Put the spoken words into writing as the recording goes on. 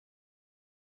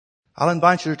I'll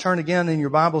invite you to turn again in your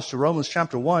Bibles to Romans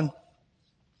chapter 1.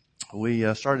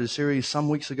 We started a series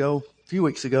a few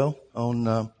weeks ago,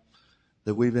 on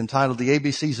that we've entitled The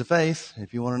ABCs of Faith.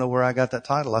 If you want to know where I got that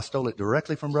title, I stole it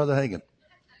directly from Brother Hagin.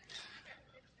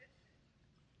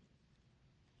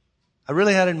 I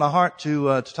really had it in my heart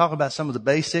to talk about some of the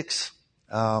basics.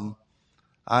 My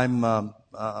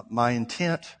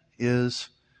intent is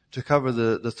to cover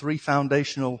the three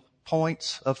foundational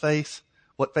points of faith.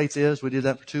 What faith is. We did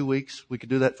that for 2 weeks. We could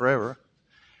do that forever.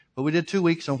 But we did 2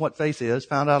 weeks on what faith is,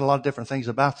 found out a lot of different things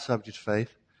about the subject of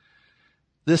faith.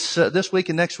 This week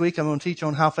and next week, I'm going to teach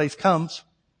on how faith comes.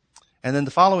 And then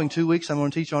the following 2 weeks, I'm going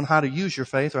to teach on how to use your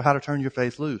faith or how to turn your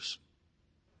faith loose.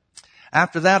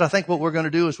 After that, I think what we're going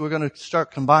to do is we're going to start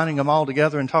combining them all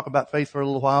together and talk about faith for a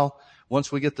little while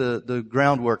once we get the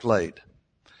groundwork laid.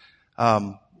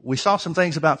 We saw some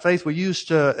things about faith. We used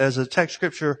as a text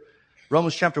scripture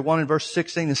Romans chapter 1 and verse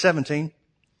 16 and 17.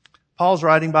 Paul's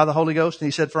writing by the Holy Ghost, and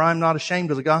he said, "For I am not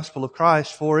ashamed of the gospel of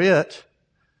Christ, for it,"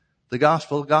 the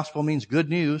gospel means good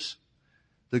news,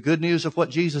 the good news of what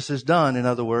Jesus has done, in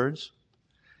other words,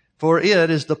 "for it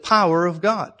is the power of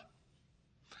God."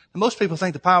 And most people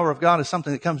think the power of God is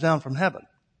something that comes down from heaven.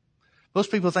 Most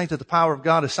people think that the power of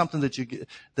God is something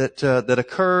that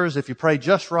occurs if you pray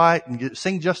just right and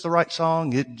sing just the right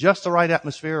song, get just the right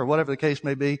atmosphere, or whatever the case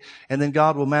may be, and then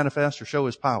God will manifest or show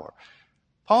His power.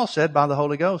 Paul said by the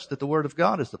Holy Ghost that the Word of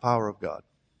God is the power of God.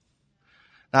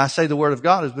 Now I say the Word of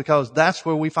God is because that's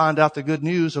where we find out the good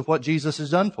news of what Jesus has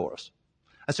done for us.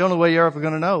 That's the only way you're ever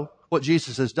going to know what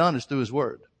Jesus has done is through His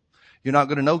Word. You're not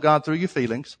going to know God through your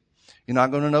feelings. You're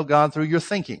not going to know God through your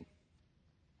thinking.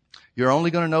 You're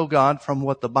only going to know God from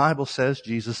what the Bible says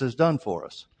Jesus has done for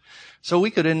us. So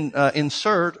we could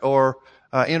insert or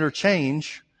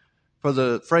interchange for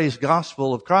the phrase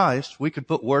gospel of Christ. We could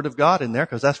put Word of God in there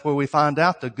because that's where we find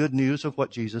out the good news of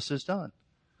what Jesus has done.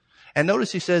 And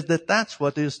notice he says that that's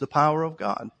what is the power of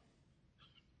God.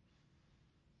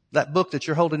 That book that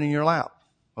you're holding in your lap,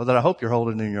 or that I hope you're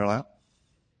holding in your lap.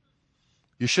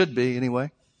 You should be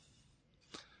anyway.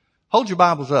 Hold your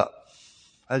Bibles up.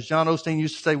 As John Osteen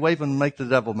used to say, wave them and make the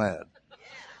devil mad.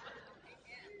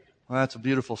 Well, that's a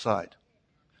beautiful sight.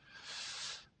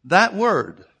 That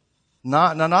word,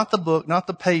 not the book, not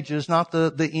the pages, not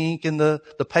the ink and the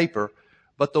paper,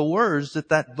 but the words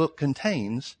that book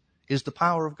contains is the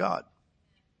power of God.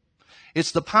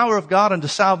 It's the power of God unto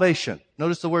salvation.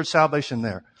 Notice the word salvation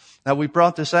there. Now, we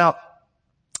brought this out.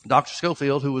 Dr.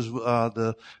 Schofield, who was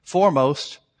the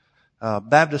foremost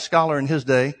Baptist scholar in his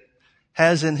day,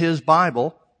 has in his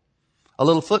Bible a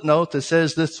little footnote that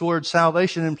says this word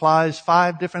salvation implies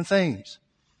 5 different things: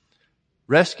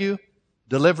 rescue,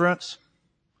 deliverance,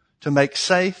 to make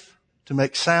safe, to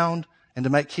make sound, and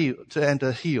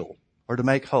to heal or to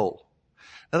make whole.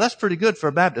 Now that's pretty good for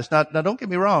a Baptist. Now don't get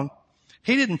me wrong.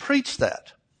 He didn't preach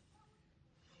that.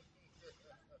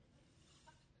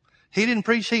 He didn't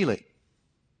preach healing.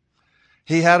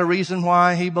 He had a reason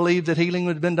why he believed that healing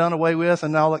had been done away with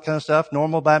and all that kind of stuff,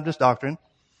 normal Baptist doctrine.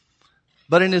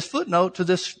 But in his footnote to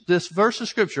this verse of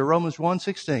Scripture, Romans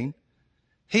 1:16,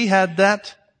 he had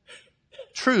that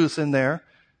truth in there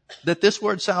that this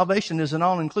word salvation is an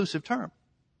all-inclusive term.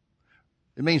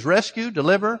 It means rescue,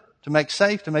 deliver, to make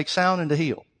safe, to make sound, and to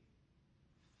heal.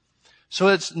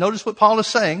 So notice what Paul is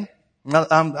saying.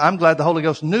 I'm glad the Holy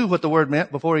Ghost knew what the word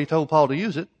meant before he told Paul to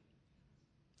use it.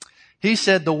 He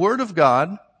said the Word of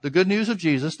God, the good news of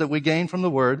Jesus that we gain from the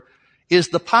Word, is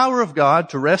the power of God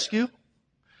to rescue,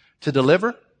 to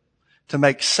deliver, to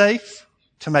make safe,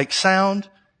 to make sound,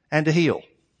 and to heal.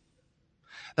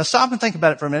 Now stop and think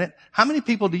about it for a minute. How many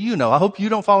people do you know? I hope you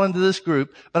don't fall into this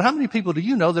group, but how many people do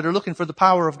you know that are looking for the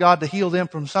power of God to heal them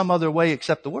from some other way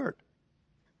except the Word?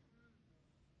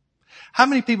 How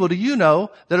many people do you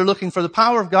know that are looking for the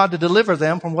power of God to deliver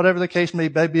them from whatever the case may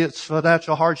be, maybe it's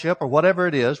financial hardship or whatever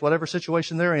it is, whatever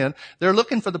situation they're in? They're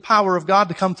looking for the power of God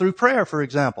to come through prayer, for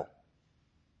example,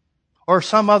 or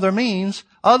some other means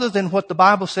other than what the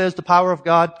Bible says the power of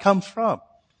God comes from.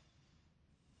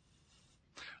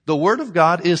 The Word of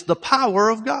God is the power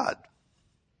of God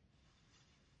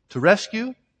to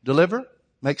rescue, deliver,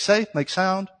 make safe, make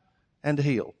sound, and to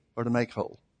heal or to make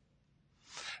whole.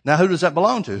 Now, who does that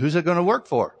belong to? Who's it going to work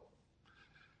for?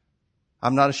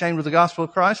 I'm not ashamed of the gospel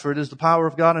of Christ, for it is the power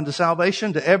of God unto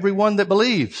salvation to everyone that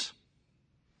believes.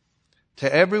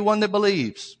 To everyone that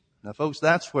believes. Now, folks,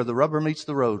 that's where the rubber meets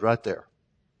the road right there.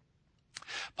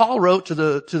 Paul wrote to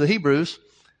the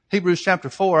Hebrews chapter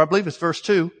 4, I believe it's verse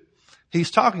 2. He's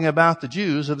talking about the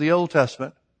Jews of the Old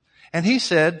Testament. And he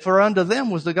said, for unto them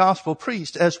was the gospel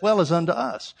preached as well as unto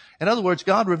us. In other words,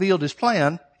 God revealed His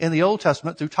plan in the Old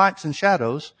Testament through types and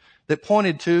shadows that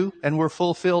pointed to and were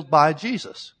fulfilled by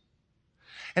Jesus.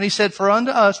 And he said, for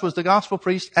unto us was the gospel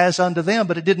preached as unto them,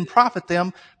 but it didn't profit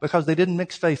them because they didn't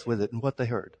mix faith with it and what they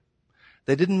heard.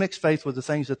 They didn't mix faith with the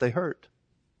things that they heard.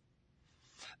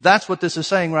 That's what this is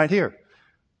saying right here.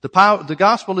 The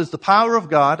gospel is the power of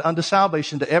God unto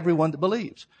salvation to everyone that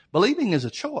believes. Believing is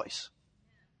a choice.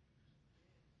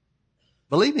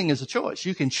 Believing is a choice.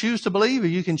 You can choose to believe or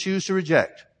you can choose to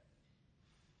reject.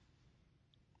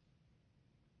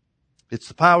 It's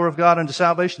the power of God unto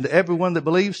salvation to everyone that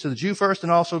believes, to the Jew first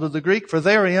and also to the Greek. For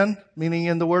therein, meaning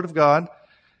in the Word of God,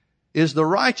 is the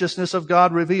righteousness of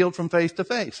God revealed from faith to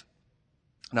faith.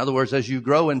 In other words, as you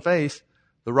grow in faith,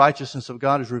 the righteousness of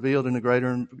God is revealed in a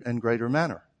greater and greater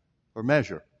manner or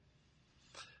measure.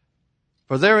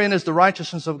 For therein is the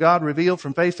righteousness of God revealed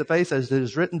from faith to faith, as it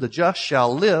is written, the just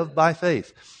shall live by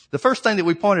faith. The first thing that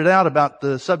we pointed out about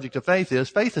the subject of faith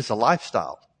is a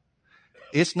lifestyle.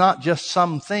 It's not just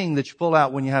something that you pull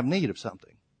out when you have need of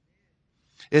something.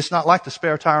 It's not like the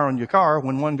spare tire on your car.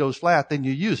 When one goes flat, then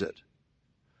you use it.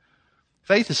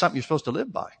 Faith is something you're supposed to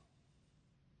live by.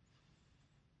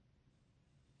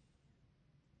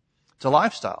 It's a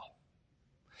lifestyle.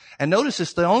 And notice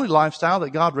it's the only lifestyle that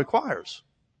God requires.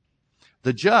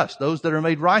 The just, those that are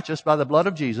made righteous by the blood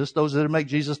of Jesus, those that make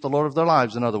Jesus the Lord of their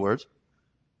lives, in other words,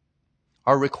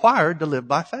 are required to live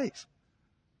by faith.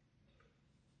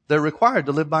 They're required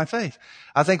to live by faith.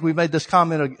 I think we've made this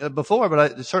comment before,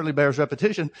 but it certainly bears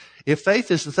repetition. If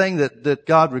faith is the thing that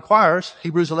God requires,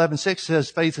 Hebrews 11:6 says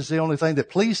faith is the only thing that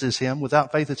pleases Him.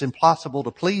 Without faith, it's impossible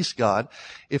to please God.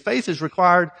 If faith is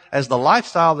required as the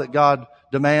lifestyle that God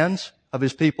demands of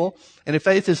His people, and if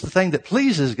faith is the thing that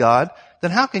pleases God,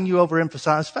 then how can you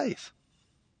overemphasize faith?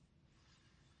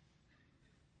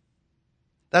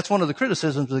 That's one of the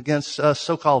criticisms against us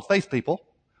so-called faith people.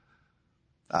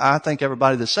 I think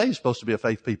everybody that's saved is supposed to be a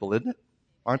faith people, isn't it?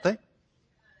 Aren't they?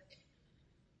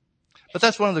 But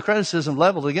that's one of the criticisms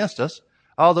leveled against us.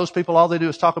 All those people, all they do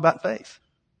is talk about faith.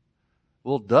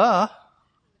 Well, duh.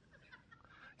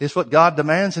 It's what God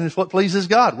demands and it's what pleases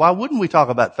God. Why wouldn't we talk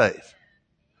about faith?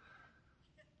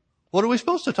 What are we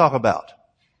supposed to talk about?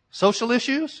 Social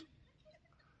issues?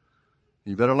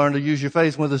 You better learn to use your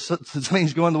faith when the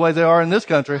things going the way they are in this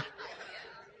country.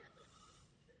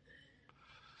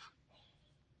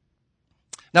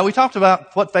 Now, we talked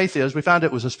about what faith is. We found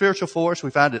it was a spiritual force.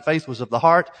 We found that faith was of the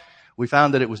heart. We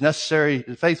found that it was necessary.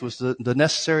 Faith was the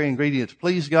necessary ingredient to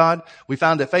please God. We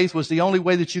found that faith was the only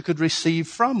way that you could receive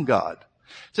from God.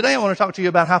 Today, I want to talk to you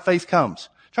about how faith comes.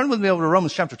 Turn with me over to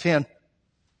Romans chapter 10.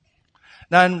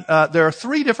 Now, there are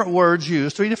three different words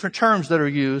used, three different terms that are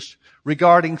used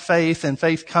regarding faith and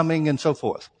faith coming and so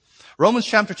forth. Romans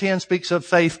chapter 10 speaks of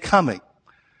faith coming.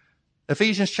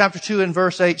 Ephesians chapter 2 and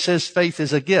verse 8 says faith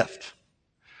is a gift.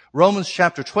 Romans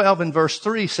chapter 12 and verse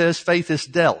 3 says faith is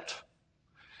dealt.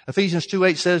 Ephesians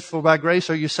 2:8 says, for by grace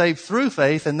are you saved through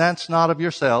faith, and that's not of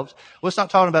yourselves. Well, it's not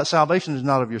talking about salvation is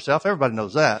not of yourself. Everybody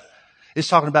knows that. It's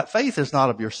talking about faith is not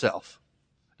of yourself.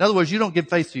 In other words, you don't give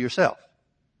faith to yourself.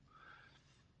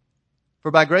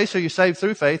 For by grace are you saved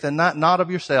through faith, and not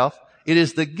of yourself. It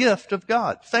is the gift of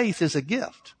God. Faith is a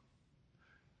gift.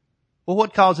 Well,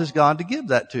 what causes God to give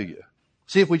that to you?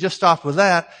 See, if we just stopped with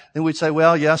that, then we'd say,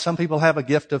 well, yeah, some people have a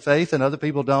gift of faith and other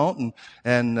people don't.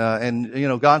 And you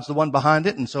know, God's the one behind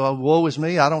it. And so woe is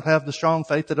me. I don't have the strong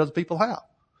faith that other people have.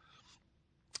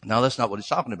 Now, that's not what he's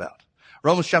talking about.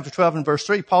 Romans chapter 12 and verse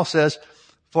 3, Paul says,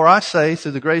 for I say,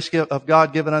 through the grace of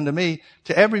God given unto me,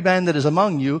 to every man that is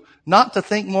among you, not to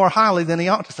think more highly than he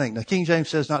ought to think. Now, King James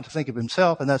says not to think of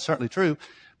himself, and that's certainly true.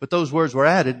 But those words were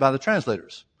added by the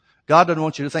translators. God doesn't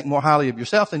want you to think more highly of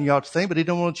yourself than you ought to think, but He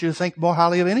doesn't want you to think more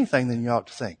highly of anything than you ought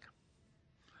to think.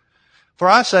 For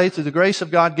I say, through the grace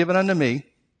of God given unto me,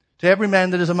 to every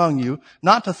man that is among you,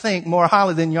 not to think more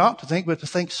highly than you ought to think, but to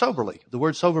think soberly. The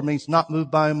word sober means not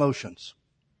moved by emotions.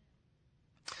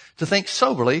 To think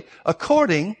soberly,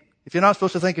 according, if you're not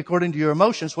supposed to think according to your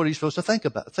emotions, what are you supposed to think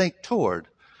about? Think toward,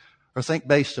 or think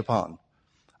based upon.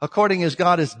 According as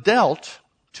God has dealt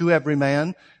to every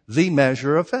man the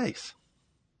measure of faith.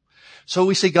 So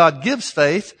we see God gives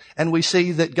faith, and we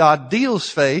see that God deals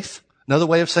faith, another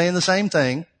way of saying the same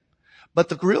thing. But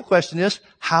the real question is,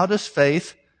 how is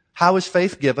faith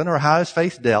given, or how is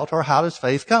faith dealt, or how does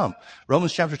faith come?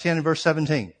 Romans chapter 10 and verse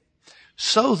 17.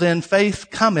 So then faith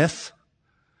cometh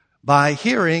by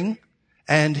hearing,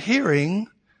 and hearing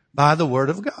by the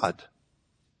word of God.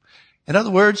 In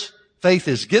other words, faith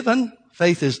is given,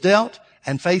 faith is dealt,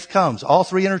 and faith comes. All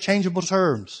three interchangeable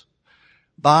terms.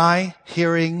 By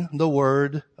hearing the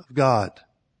word of God.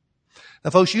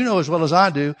 Now, folks, you know as well as I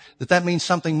do that means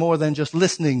something more than just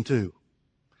listening to.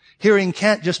 Hearing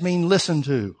can't just mean listen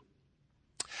to.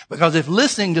 Because if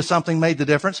listening to something made the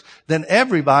difference, then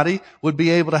everybody would be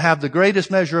able to have the greatest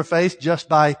measure of faith just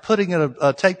by putting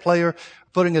a tape player,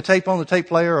 putting a tape on the tape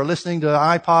player, or listening to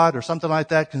an iPod or something like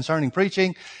that concerning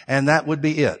preaching, and that would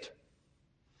be it.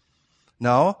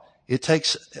 No, it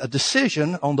takes a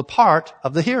decision on the part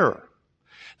of the hearer.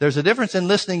 There's a difference in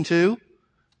listening to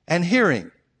and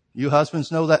hearing. You husbands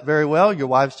know that very well. Your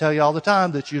wives tell you all the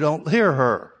time that you don't hear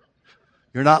her.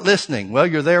 You're not listening. Well,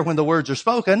 you're there when the words are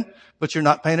spoken, but you're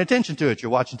not paying attention to it.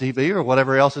 You're watching TV or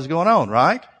whatever else is going on,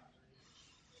 right?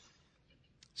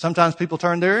 Sometimes people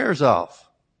turn their ears off.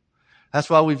 That's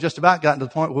why we've just about gotten to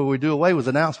the point where we do away with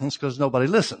announcements because nobody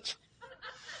listens.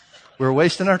 We're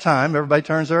wasting our time. Everybody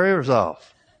turns their ears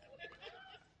off.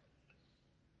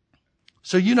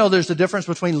 So you know there's a difference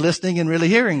between listening and really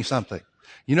hearing something.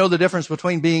 You know the difference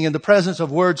between being in the presence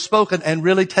of words spoken and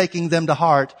really taking them to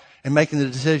heart and making the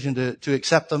decision to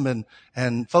accept them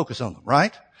and focus on them,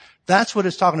 right? That's what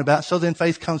it's talking about. So then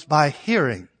faith comes by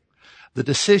hearing. The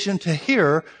decision to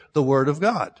hear the Word of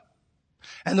God.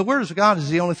 And the Word of God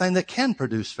is the only thing that can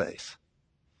produce faith.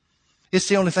 It's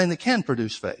the only thing that can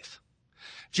produce faith.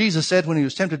 Jesus said when he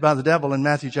was tempted by the devil in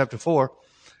Matthew chapter 4,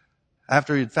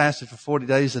 after he had fasted for 40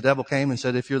 days, the devil came and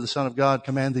said, if you're the Son of God,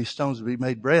 command these stones to be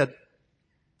made bread.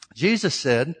 Jesus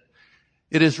said,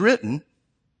 it is written,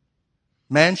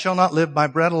 man shall not live by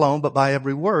bread alone, but by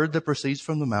every word that proceeds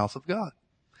from the mouth of God.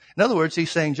 In other words, he's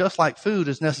saying just like food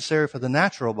is necessary for the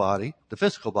natural body, the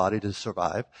physical body to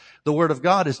survive, the Word of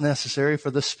God is necessary for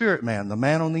the spirit man, the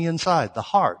man on the inside, the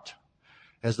heart,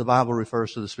 as the Bible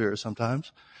refers to the spirit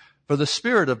sometimes, for the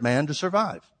spirit of man to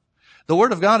survive. The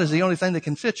Word of God is the only thing that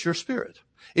can fit your spirit.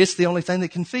 It's the only thing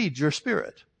that can feed your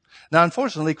spirit. Now,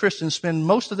 unfortunately, most Christians spend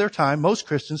most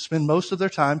of their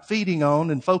time feeding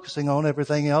on and focusing on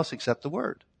everything else except the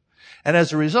Word. And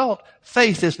as a result,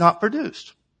 faith is not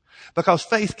produced. Because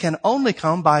faith can only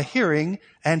come by hearing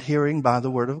and hearing by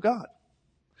the Word of God.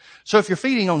 So if you're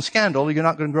feeding on scandal, you're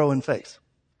not going to grow in faith.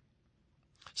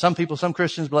 Some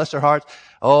Christians, bless their hearts,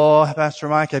 oh, Pastor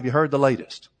Mike, have you heard the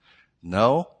latest?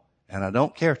 No, and I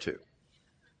don't care to.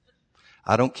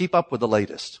 I don't keep up with the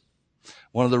latest.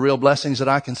 One of the real blessings that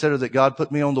I consider that God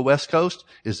put me on the West Coast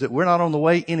is that we're not on the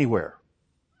way anywhere.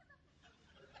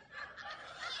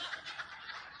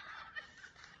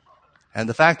 And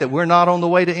the fact that we're not on the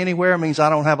way to anywhere means I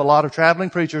don't have a lot of traveling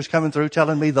preachers coming through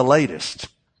telling me the latest.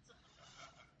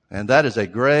 And that is a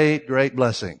great, great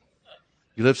blessing.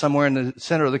 You live somewhere in the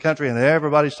center of the country and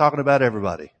everybody's talking about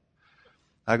everybody.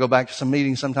 I go back to some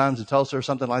meetings sometimes in Tulsa or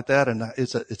something like that, and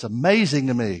it's amazing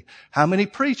to me how many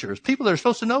preachers, people that are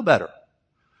supposed to know better,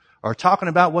 are talking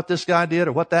about what this guy did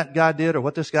or what that guy did or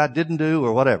what this guy didn't do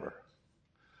or whatever.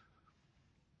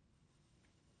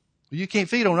 You can't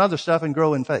feed on other stuff and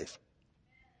grow in faith.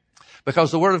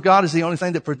 Because the Word of God is the only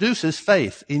thing that produces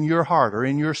faith in your heart or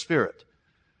in your spirit.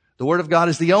 The Word of God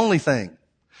is the only thing.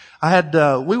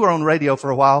 We were on radio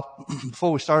for a while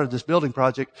before we started this building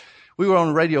project. We were on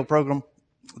a radio program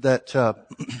that,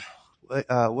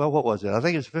 what was it? I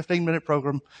think it's a 15-minute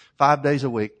program, 5 days a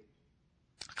week.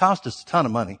 It cost us a ton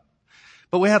of money.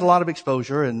 But we had a lot of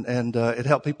exposure and it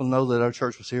helped people know that our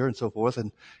church was here and so forth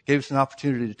and gave us an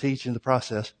opportunity to teach in the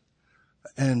process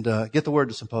and get the word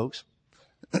to some folks.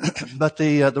 But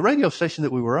the radio station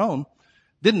that we were on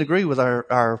didn't agree with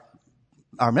our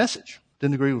message,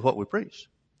 didn't agree with what we preached.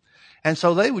 And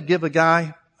so they would give pay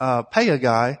a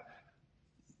guy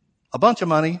a bunch of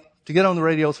money to get on the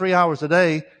radio 3 hours a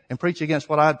day and preach against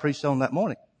what I had preached on that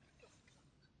morning.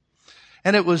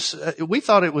 And we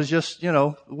thought it was just,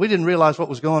 we didn't realize what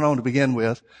was going on to begin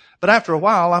with. But after a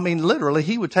while, literally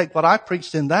he would take what I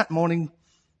preached in that morning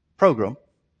program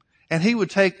and he would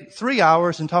take 3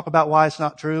 hours and talk about why it's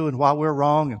not true and why we're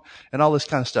wrong and all this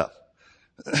kind of stuff.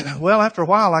 Well, after a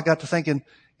while, I got to thinking,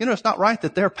 it's not right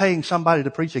that they're paying somebody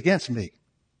to preach against me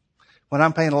when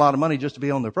I'm paying a lot of money just to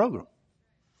be on their program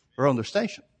or on their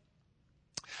station.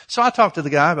 So I talked to the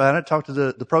guy about it, talked to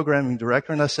the programming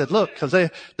director, and I said, look, because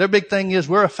their big thing is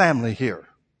we're a family here.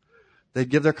 They'd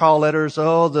give their call letters,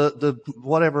 the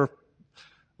whatever.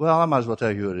 Well, I might as well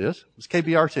tell you who it is. It's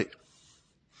KBRT.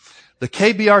 The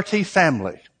KBRT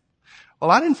family.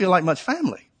 Well, I didn't feel like much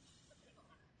family.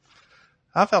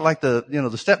 I felt like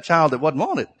the stepchild that wasn't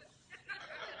wanted.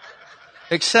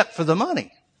 Except for the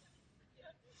money.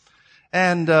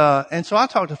 And so I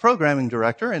talked to the programming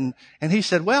director and he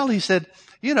said, we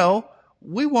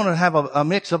want to have a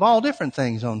mix of all different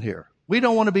things on here. We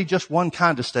don't want to be just one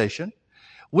kind of station.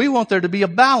 We want there to be a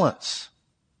balance.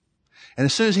 And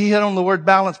as soon as he hit on the word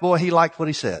balance, boy, he liked what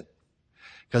he said.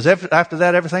 Because after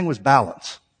that, everything was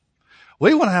balance.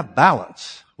 We want to have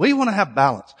balance. We want to have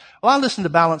balance. Well, I listened to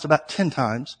balance about 10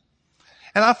 times.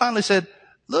 And I finally said,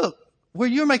 look, where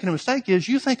you're making a mistake is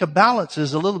you think a balance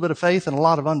is a little bit of faith and a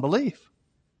lot of unbelief.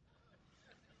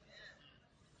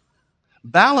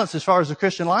 Balance, as far as the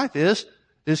Christian life is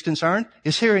concerned,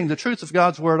 is hearing the truth of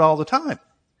God's word all the time.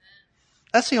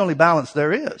 That's the only balance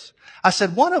there is. I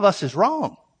said, one of us is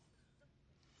wrong.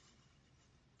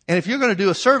 And if you're going to do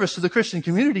a service to the Christian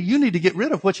community, you need to get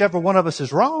rid of whichever one of us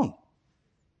is wrong.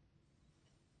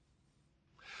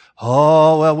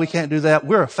 Oh, well, we can't do that.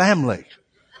 We're a family.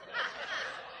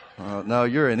 No,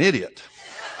 you're an idiot.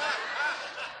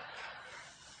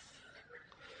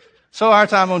 So our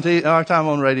time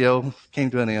on radio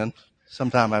came to an end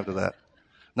sometime after that.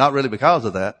 Not really because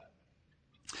of that.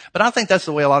 But I think that's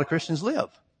the way a lot of Christians live.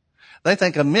 They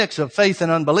think a mix of faith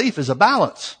and unbelief is a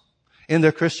balance in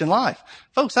their Christian life.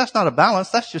 Folks, that's not a balance.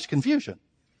 That's just confusion.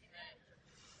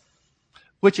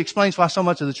 Which explains why so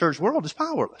much of the church world is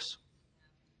powerless.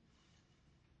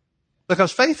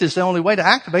 Because faith is the only way to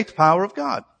activate the power of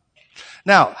God.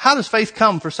 Now, how does faith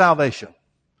come for salvation?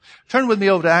 Turn with me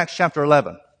over to Acts chapter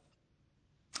 11.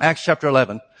 Acts chapter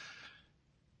 11.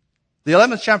 The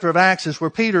 11th chapter of Acts is where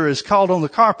Peter is called on the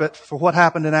carpet for what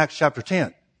happened in Acts chapter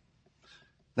 10.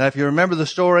 Now, if you remember the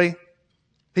story,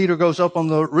 Peter goes up on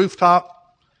the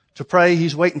rooftop to pray.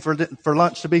 He's waiting for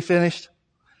lunch to be finished.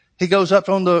 He goes up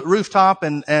on the rooftop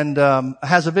and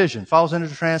has a vision, falls into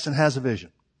a trance and has a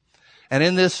vision. And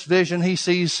in this vision, he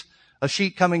sees a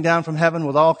sheet coming down from heaven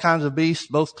with all kinds of beasts,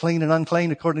 both clean and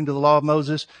unclean, according to the law of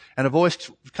Moses. And a voice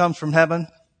comes from heaven,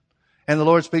 and the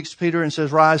Lord speaks to Peter and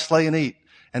says, rise, slay, and eat.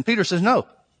 And Peter says, no.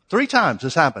 3 times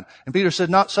this happened. And Peter said,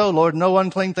 not so, Lord. No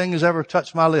unclean thing has ever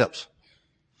touched my lips.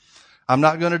 I'm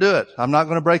not going to do it. I'm not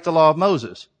going to break the law of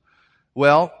Moses.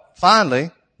 Well,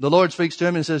 finally, the Lord speaks to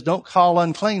him and says, don't call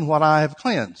unclean what I have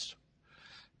cleansed.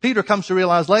 Peter comes to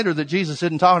realize later that Jesus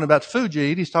isn't talking about the food you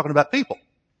eat. He's talking about people.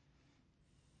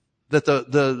 That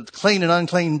the clean and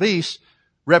unclean beasts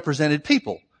represented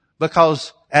people.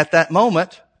 Because at that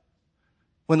moment,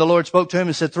 when the Lord spoke to him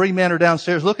and said, 3 men are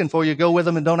downstairs looking for you, go with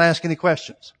them and don't ask any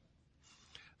questions.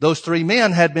 Those 3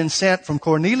 men had been sent from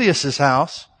Cornelius'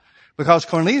 house because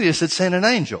Cornelius had sent an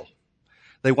angel.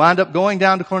 They wind up going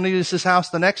down to Cornelius' house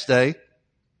the next day,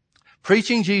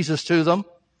 preaching Jesus to them,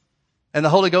 and the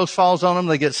Holy Ghost falls on them.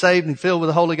 They get saved and filled with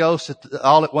the Holy Ghost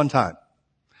all at one time.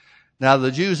 Now,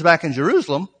 the Jews back in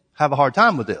Jerusalem have a hard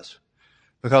time with this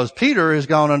because Peter has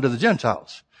gone unto the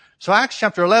Gentiles. So Acts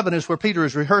chapter 11 is where Peter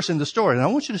is rehearsing the story. And I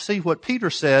want you to see what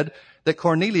Peter said that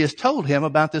Cornelius told him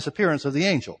about this appearance of the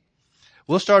angel.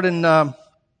 We'll start in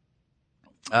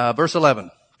verse 11.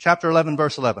 Chapter 11,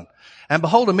 verse 11. And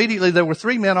behold, immediately there were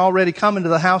 3 men already come into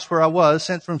the house where I was,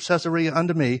 sent from Caesarea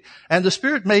unto me. And the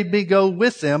Spirit bade me go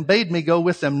with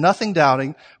them, nothing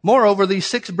doubting. Moreover, these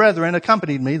 6 brethren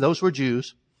accompanied me, those were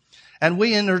Jews. And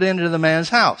we entered into the man's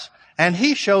house. And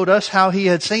he showed us how he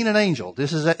had seen an angel.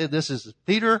 This is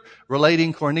Peter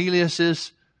relating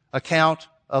Cornelius' account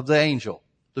of the angel,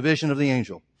 the vision of the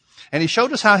angel. And he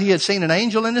showed us how he had seen an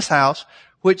angel in his house,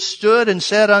 which stood and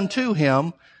said unto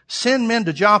him, send men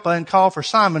to Joppa and call for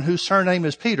Simon, whose surname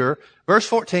is Peter. Verse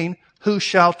 14, who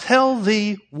shall tell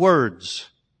thee words.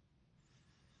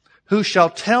 Who shall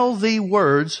tell thee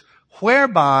words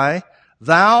whereby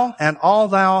thou and all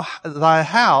thy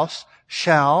house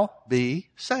shall be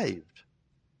saved.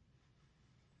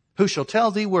 Who shall tell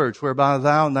thee words whereby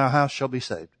thou and thy house shall be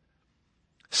saved.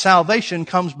 Salvation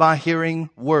comes by hearing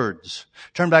words.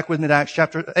 Turn back with me to Acts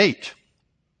chapter 8.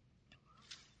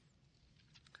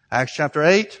 Acts chapter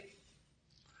 8.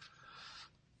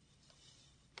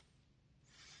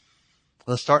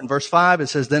 Let's start in verse 5. It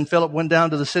says, then Philip went down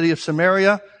to the city of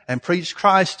Samaria and preached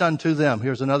Christ unto them.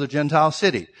 Here's another Gentile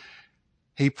city.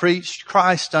 He preached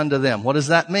Christ unto them. What does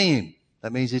that mean?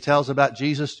 That means he tells about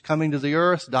Jesus coming to the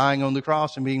earth, dying on the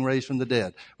cross, and being raised from the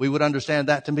dead. We would understand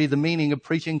that to be the meaning of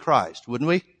preaching Christ, wouldn't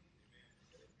we?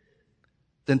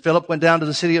 Then Philip went down to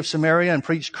the city of Samaria and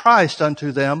preached Christ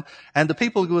unto them. And the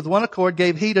people with one accord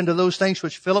gave heed unto those things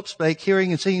which Philip spake, hearing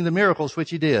and seeing the miracles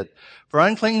which he did. For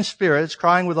unclean spirits,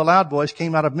 crying with a loud voice,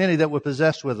 came out of many that were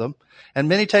possessed with them. And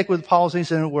many take with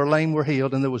palsies and were lame were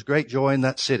healed. And there was great joy in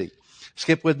that city.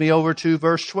 Skip with me over to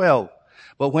verse 12.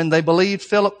 But when they believed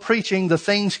Philip preaching the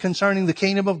things concerning the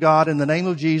kingdom of God in the name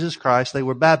of Jesus Christ, they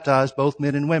were baptized, both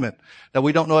men and women. Now,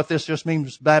 we don't know if this just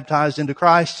means baptized into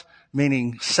Christ,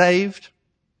 meaning saved,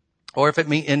 or if it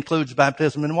includes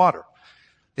baptism in water.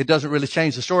 It doesn't really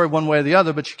change the story one way or the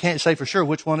other, but you can't say for sure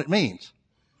which one it means.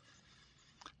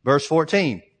 Verse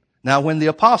 14. Now when the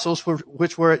apostles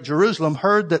which were at Jerusalem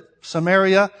heard that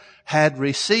Samaria had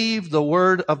received the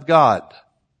word of God,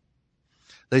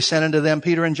 they sent unto them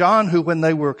Peter and John, who when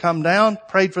they were come down,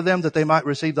 prayed for them that they might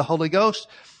receive the Holy Ghost.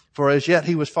 For as yet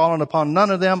he was fallen upon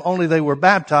none of them, only they were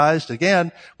baptized.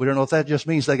 Again, we don't know if that just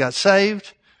means they got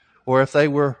saved or if they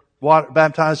were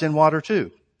baptized in water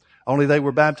too. Only they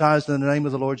were baptized in the name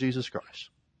of the Lord Jesus Christ.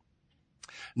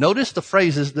 Notice the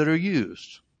phrases that are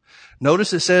used.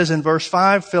 Notice it says in verse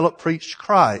 5, Philip preached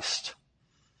Christ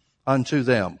unto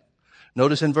them.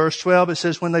 Notice in verse 12 it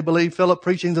says, when they believed Philip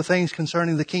preaching the things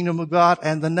concerning the kingdom of God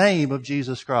and the name of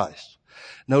Jesus Christ.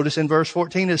 Notice in verse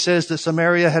 14 it says that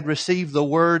Samaria had received the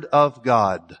word of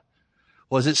God.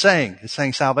 What is it saying? It's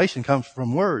saying salvation comes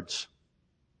from words.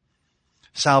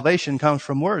 Salvation comes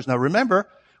from words. Now remember,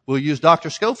 we'll use Dr.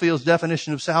 Scofield's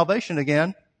definition of salvation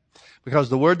again, because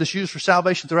the word that's used for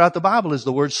salvation throughout the Bible is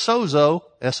the word sozo,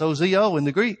 S-O-Z-O in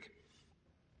the Greek.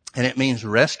 And it means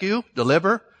rescue,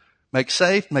 deliver, make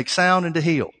safe, make sound, and to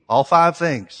heal. All 5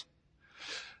 things.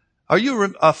 Are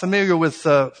you familiar with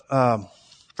 1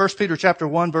 Peter chapter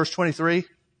 1, verse 23?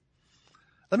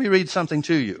 Let me read something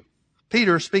to you.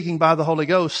 Peter, speaking by the Holy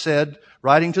Ghost, said,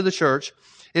 writing to the church,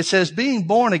 it says, being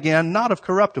born again, not of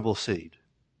corruptible seed,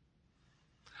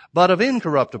 but of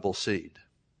incorruptible seed,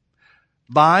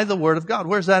 by the word of God.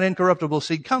 Where's that incorruptible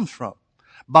seed comes from?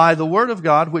 By the word of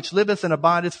God, which liveth and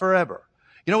abideth forever.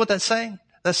 You know what that's saying?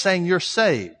 That's saying you're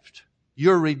saved.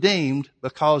 You're redeemed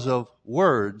because of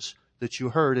words that you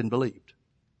heard and believed.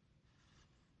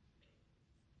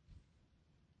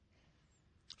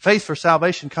 Faith for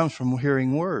salvation comes from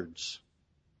hearing words.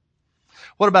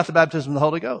 What about the baptism of the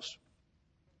Holy Ghost?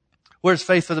 Where does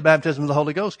faith for the baptism of the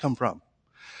Holy Ghost come from?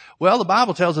 Well, the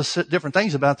Bible tells us different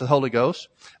things about the Holy Ghost.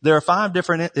 There are 5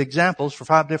 different examples for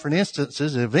 5 different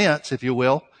instances, events, if you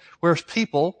will, where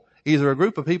people, either a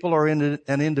group of people or an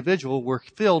individual, were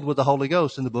filled with the Holy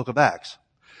Ghost in the book of Acts.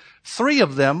 3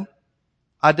 of them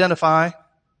identify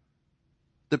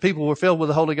that people were filled with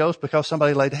the Holy Ghost because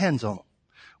somebody laid hands on them.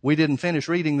 We didn't finish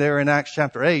reading there in Acts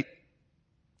chapter 8,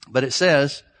 but it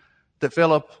says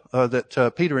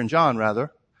that Peter and John,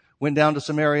 went down to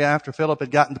Samaria after Philip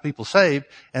had gotten the people saved,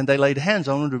 and they laid hands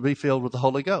on them to be filled with the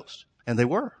Holy Ghost. And they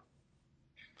were.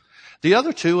 The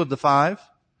other 2 of the 5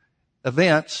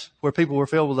 events where people were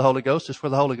filled with the Holy Ghost is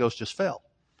where the Holy Ghost just fell.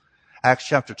 Acts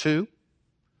chapter 2,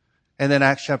 and then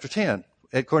Acts chapter 10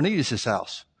 at Cornelius'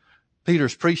 house.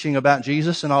 Peter's preaching about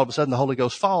Jesus, and all of a sudden the Holy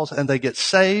Ghost falls, and they get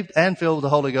saved and filled with the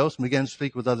Holy Ghost and begin to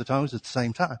speak with other tongues at the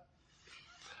same time.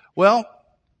 Well,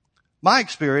 my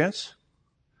experience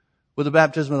with the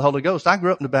baptism of the Holy Ghost, I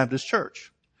grew up in the Baptist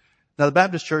church. Now the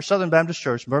Baptist church, Southern Baptist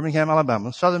Church, Birmingham,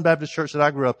 Alabama, Southern Baptist church that I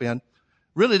grew up in,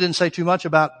 really didn't say too much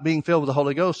about being filled with the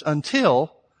Holy Ghost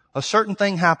until a certain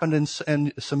thing happened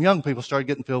and some young people started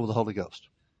getting filled with the Holy Ghost.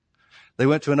 They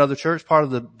went to another church, part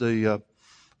of the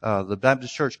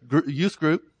Baptist church youth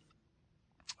group,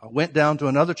 went down to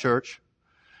another church,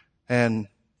 and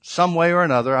some way or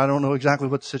another, I don't know exactly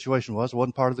what the situation was, it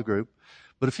wasn't part of the group,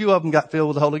 but a few of them got filled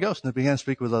with the Holy Ghost and they began to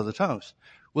speak with other tongues.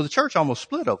 Well, the church almost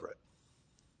split over it.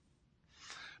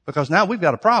 Because now we've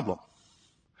got a problem.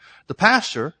 The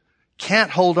pastor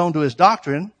can't hold on to his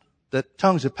doctrine that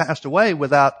tongues have passed away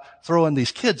without throwing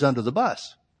these kids under the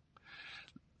bus.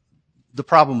 The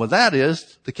problem with that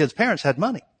is the kids' parents had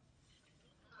money.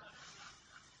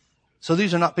 So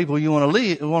these are not people you want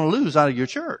to lose out of your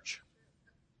church.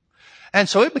 And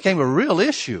so it became a real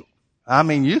issue. I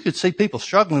mean, you could see people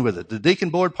struggling with it.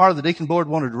 Part of the deacon board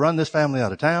wanted to run this family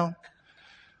out of town.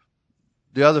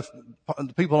 The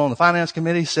people on the finance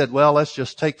committee said, well, let's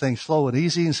just take things slow and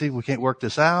easy and see if we can't work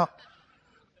this out.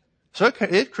 So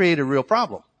it created a real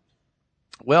problem.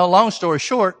 Well, long story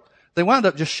short, they wound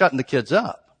up just shutting the kids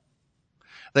up.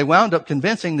 They wound up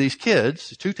convincing these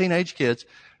kids, 2 teenage kids,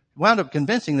 wound up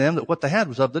convincing them that what they had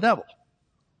was of the devil.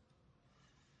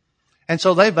 And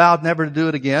so they vowed never to do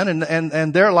it again,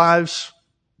 and their lives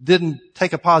didn't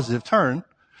take a positive turn,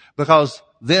 because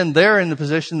then they're in the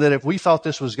position that if we thought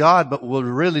this was God but were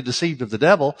really deceived of the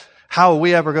devil, how are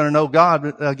we ever going to know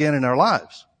God again in our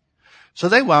lives? So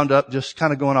they wound up just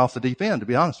kind of going off the deep end, to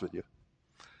be honest with you.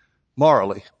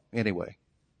 Morally, anyway.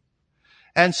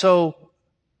 And so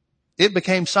it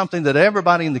became something that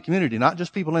everybody in the community, not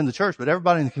just people in the church, but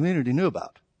everybody in the community knew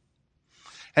about.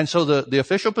 And so the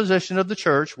official position of the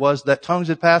church was that tongues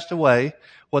had passed away.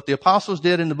 What the apostles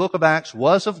did in the book of Acts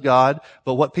was of God,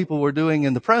 but what people were doing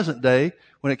in the present day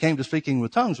when it came to speaking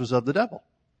with tongues was of the devil.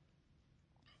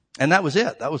 And that was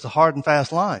it. That was the hard and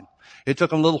fast line. It took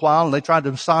them a little while, and they tried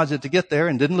to massage it to get there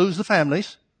and didn't lose the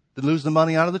families, didn't lose the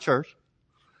money out of the church.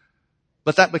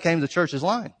 But that became the church's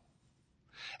line.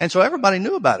 And so everybody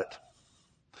knew about it.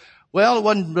 Well, it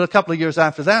wasn't a couple of years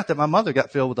after that my mother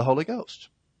got filled with the Holy Ghost.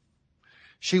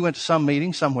 She went to some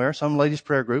meeting somewhere, some ladies'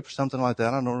 prayer group, something like that.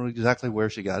 I don't know exactly where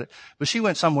she got it. But she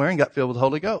went somewhere and got filled with the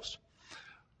Holy Ghost.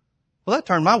 Well, that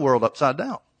turned my world upside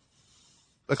down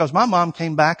because my mom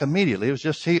came back immediately. It was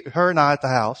just her and I at the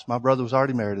house. My brother was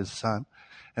already married at the time,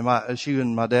 and she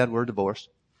and my dad were divorced.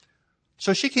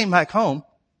 So she came back home,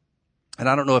 and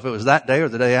I don't know if it was that day or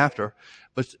the day after,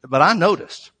 but I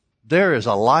noticed there is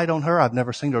a light on her. I've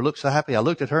never seen her look so happy. I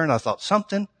looked at her and I thought,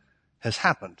 something has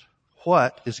happened.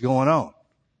 What is going on?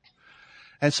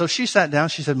 And so she sat down.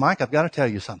 She said, Mike, I've got to tell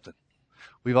you something.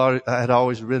 I had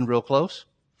always been real close.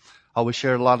 Always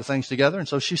shared a lot of things together. And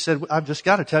so she said, I've just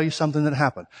got to tell you something that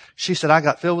happened. She said, I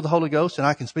got filled with the Holy Ghost and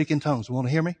I can speak in tongues. Want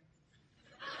to hear me?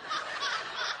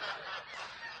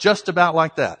 Just about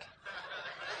like that.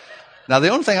 Now, the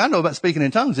only thing I know about speaking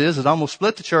in tongues is it almost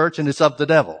split the church and it's of the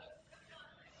devil.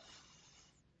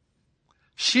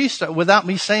 Without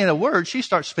me saying a word, she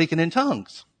starts speaking in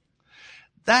tongues.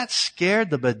 That scared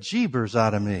the bejeebers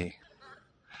out of me.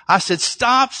 I said,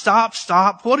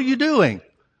 stop. What are you doing?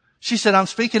 She said, I'm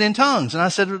speaking in tongues. And I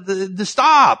said,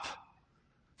 stop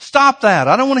that.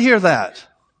 I don't want to hear that.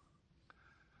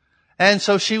 And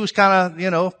so she was kind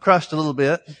of, crushed a little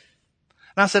bit. And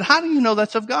I said, how do you know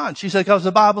that's of God? She said, because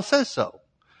the Bible says so.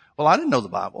 Well, I didn't know the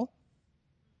Bible.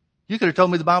 You could have told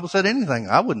me the Bible said anything.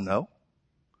 I wouldn't know.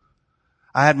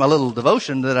 I had my little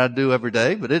devotion that I'd do every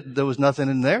day, but there was nothing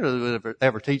in there that would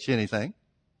ever teach anything.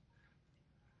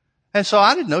 And so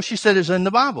I didn't know. She said it's in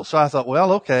the Bible. So I thought,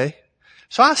 well, okay.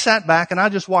 So I sat back and I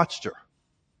just watched her.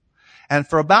 And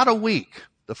for about a week,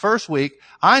 the first week,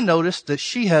 I noticed that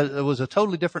she was a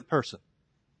totally different person.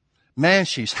 Man,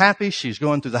 she's happy. She's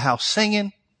going through the house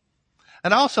singing.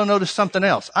 And I also noticed something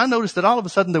else. I noticed that all of a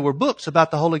sudden there were books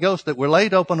about the Holy Ghost that were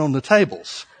laid open on the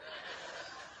tables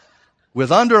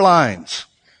with underlines.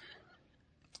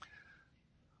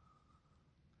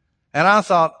 And I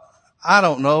thought, I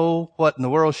don't know what in the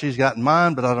world she's got in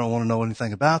mind, but I don't want to know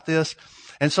anything about this.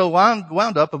 And so I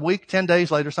wound up a week, 10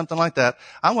 days later, something like that.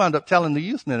 I wound up telling the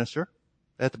youth minister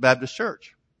at the Baptist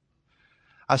church.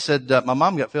 I said, my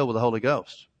mom got filled with the Holy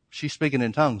Ghost. She's speaking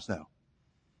in tongues now.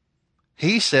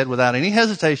 He said, without any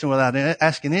hesitation, without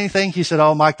asking anything, he said,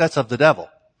 oh, Mike, that's of the devil.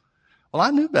 Well, I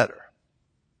knew better.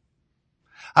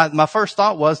 My first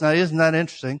thought was, now, isn't that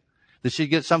interesting that she'd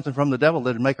get something from the devil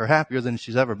that would make her happier than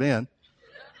she's ever been?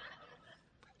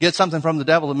 Get something from the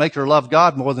devil that make her love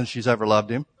God more than she's ever loved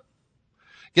him.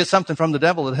 Get something from the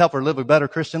devil that help her live a better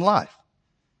Christian life.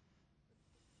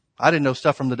 I didn't know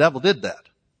stuff from the devil did that.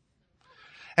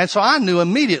 And so I knew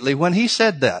immediately when he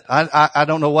said that. I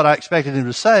don't know what I expected him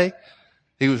to say.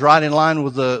 He was right in line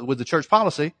with the church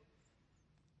policy.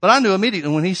 But I knew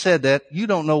immediately when he said that, you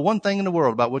don't know one thing in the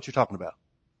world about what you're talking about.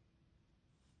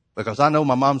 Because I know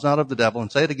my mom's not of the devil,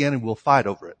 and say it again and we'll fight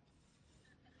over it.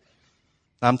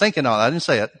 Now, I'm thinking, I didn't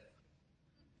say it.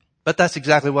 But that's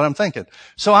exactly what I'm thinking.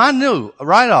 So I knew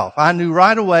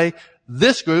right away,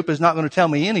 this group is not going to tell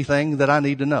me anything that I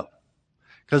need to know.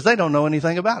 Because they don't know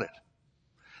anything about it.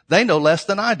 They know less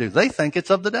than I do. They think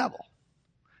it's of the devil.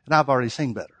 And I've already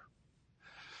seen better.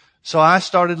 So I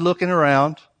started looking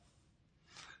around.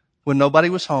 When nobody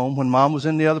was home, when Mom was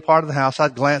in the other part of the house,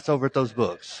 I'd glance over at those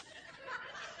books.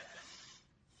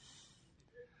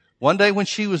 One day when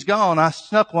she was gone, I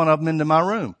snuck one of them into my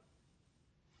room.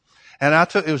 And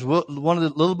it was one of the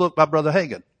little book by Brother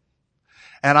Hagin.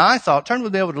 And I thought, turn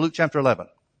with me over to Luke chapter 11.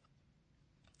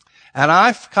 And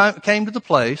I came to the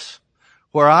place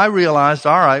where I realized,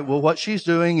 all right, well, what she's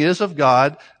doing is of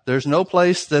God. There's no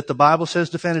place that the Bible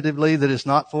says definitively that it's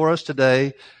not for us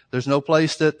today. There's no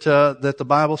place that the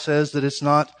Bible says that it's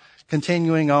not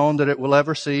continuing on, that it will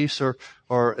ever cease, or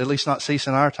at least not cease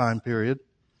in our time period.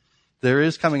 There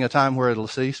is coming a time where it'll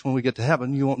cease. When we get to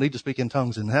heaven, you won't need to speak in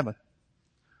tongues in heaven.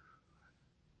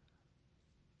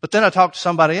 But then I talked to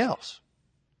somebody else.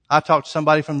 I talked to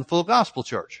somebody from the Full Gospel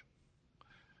Church.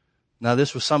 Now,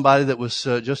 this was somebody that was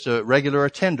just a regular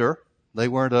attender. They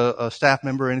weren't a staff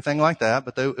member or anything like that,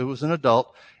 but it was an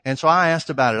adult. And so I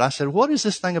asked about it. I said, what is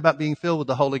this thing about being filled with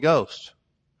the Holy Ghost?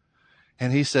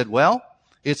 And he said, well,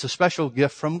 it's a special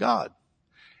gift from God.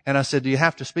 And I said, do you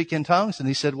have to speak in tongues? And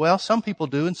he said, well, some people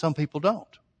do and some people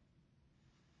don't.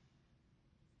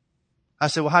 I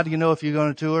said, well, how do you know if you're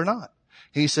going to or not?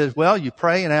 He says, well, you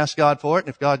pray and ask God for it. And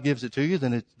if God gives it to you,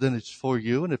 then it's for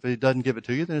you. And if he doesn't give it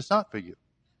to you, then it's not for you.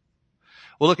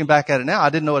 Well, looking back at it now, I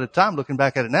didn't know at the time. Looking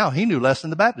back at it now, he knew less than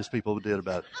the Baptist people did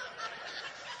about it.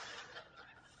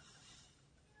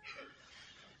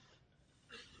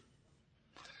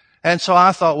 And so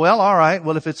I thought, well, all right.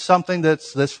 Well, if it's something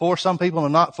that's for some people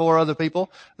and not for other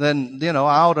people, then, I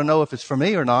ought to know if it's for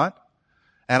me or not.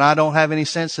 And I don't have any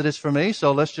sense that it's for me.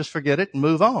 So let's just forget it and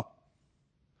move on.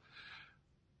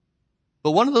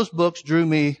 But one of those books drew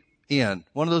me in.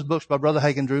 One of those books by Brother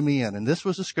Hagin drew me in. And this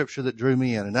was the scripture that drew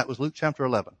me in. And that was Luke chapter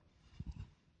 11.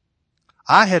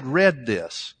 I had read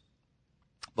this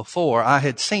before. I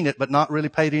had seen it, but not really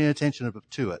paid any attention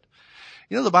to it.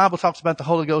 You know, the Bible talks about the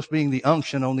Holy Ghost being the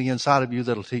unction on the inside of you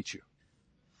that'll teach you.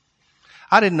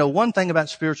 I didn't know one thing about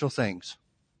spiritual things.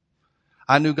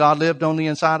 I knew God lived on the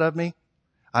inside of me.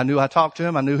 I knew I talked to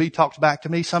him. I knew he talked back to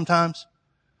me sometimes.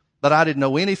 But I didn't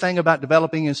know anything about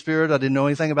developing in spirit. I didn't know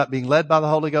anything about being led by the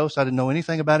Holy Ghost. I didn't know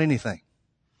anything about anything.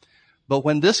 But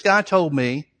when this guy told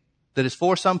me that it's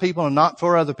for some people and not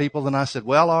for other people, then I said,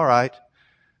 well, all right.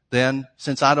 Then,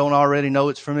 since I don't already know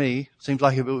it's for me, seems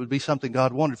like if it would be something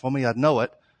God wanted for me, I'd know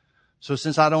it. So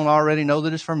since I don't already know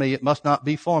that it's for me, it must not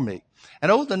be for me.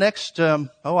 And over the next,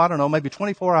 maybe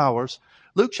 24 hours,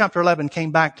 Luke chapter 11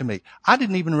 came back to me. I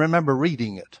didn't even remember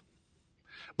reading it.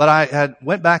 But I had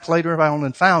went back later on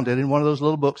and found it in one of those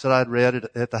little books that I'd read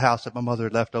at the house that my mother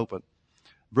had left open.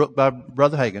 Book by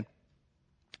Brother Hagin.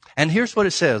 And here's what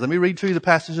it says. Let me read to you the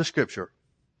passage of scripture.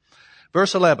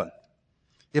 Verse 11.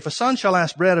 If a son shall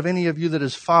ask bread of any of you that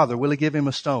is father, will he give him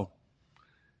a stone?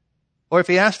 Or if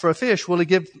he asks for a fish, will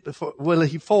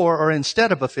he or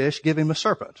instead of a fish, give him a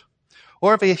serpent?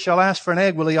 Or if he shall ask for an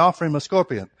egg, will he offer him a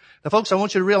scorpion? Now folks, I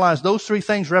want you to realize those three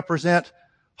things represent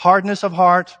hardness of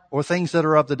heart or things that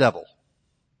are of the devil.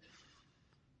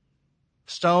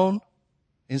 Stone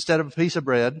instead of a piece of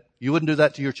bread. You wouldn't do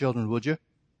that to your children, would you?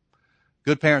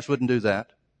 Good parents wouldn't do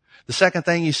that. The second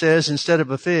thing he says, instead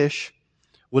of a fish,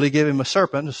 will he give him a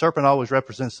serpent? A serpent always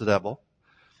represents the devil.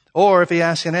 Or if he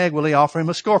asks an egg, will he offer him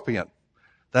a scorpion?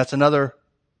 That's another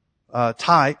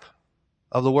type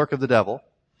of the work of the devil.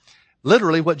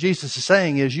 Literally what Jesus is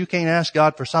saying is you can't ask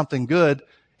God for something good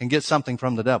and get something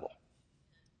from the devil.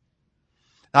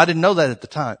 I didn't know that at the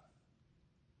time.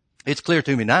 It's clear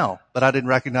to me now, but I didn't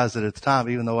recognize it at the time,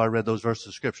 even though I read those verses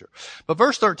of scripture. But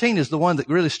verse 13 is the one that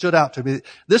really stood out to me.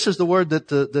 This is the word that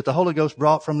the Holy Ghost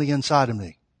brought from the inside of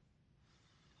me.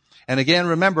 And again,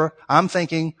 remember, I'm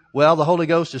thinking, well, the Holy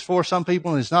Ghost is for some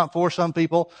people and it's not for some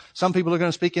people. Some people are going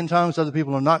to speak in tongues, other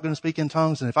people are not going to speak in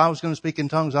tongues. And if I was going to speak in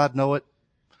tongues, I'd know it.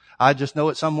 I'd just know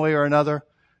it some way or another.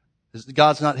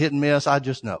 God's not hit and miss, I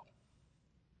just know.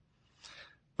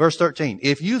 Verse 13,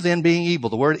 if you then being evil,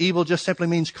 the word evil just simply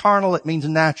means carnal, it means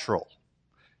natural,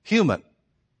 human.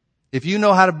 If you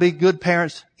know how to be good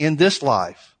parents in this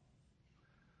life,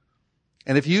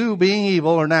 and if you being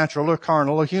evil or natural or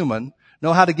carnal or human,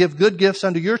 know how to give good gifts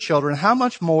unto your children, how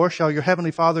much more shall your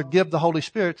heavenly Father give the Holy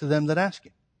Spirit to them that ask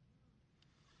him?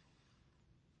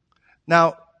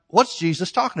 Now, what's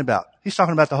Jesus talking about? He's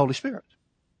talking about the Holy Spirit.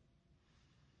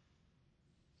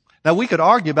 Now, we could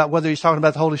argue about whether he's talking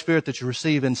about the Holy Spirit that you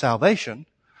receive in salvation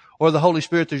or the Holy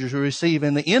Spirit that you receive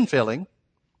in the infilling.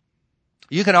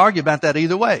 You can argue about that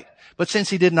either way. But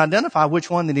since he didn't identify which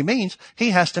one that he means,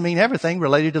 he has to mean everything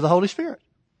related to the Holy Spirit.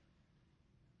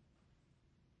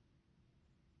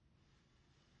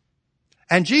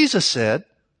 And Jesus said,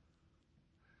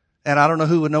 and I don't know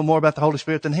who would know more about the Holy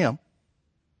Spirit than him.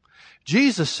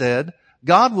 Jesus said,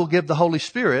 God will give the Holy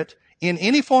Spirit in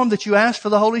any form that you ask for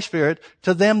the Holy Spirit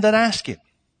to them that ask him.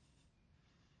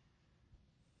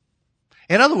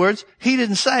 In other words, he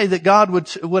didn't say that God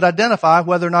would identify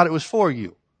whether or not it was for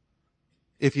you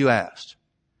if you asked.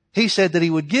 He said that he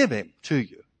would give him to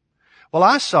you. Well,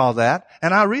 I saw that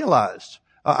and I realized,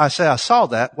 I saw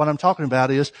that. What I'm talking about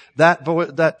is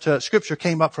that scripture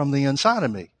came up from the inside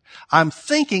of me. I'm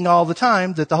thinking all the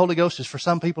time that the Holy Ghost is for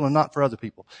some people and not for other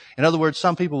people. In other words,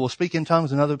 some people will speak in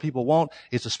tongues and other people won't.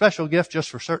 It's a special gift just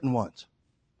for certain ones.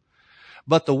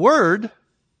 But the word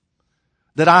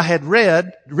that I had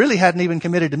read really hadn't even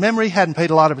committed to memory, hadn't paid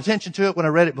a lot of attention to it when I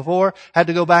read it before, had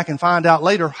to go back and find out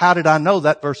later how did I know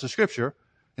that verse of scripture,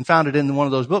 and found it in one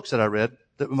of those books that I read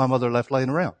that my mother left laying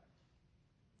around.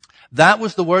 That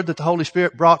was the word that the Holy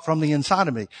Spirit brought from the inside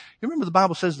of me. You remember the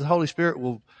Bible says the Holy Spirit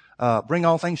will bring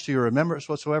all things to your remembrance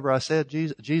whatsoever I said.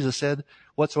 Jesus said,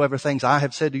 whatsoever things I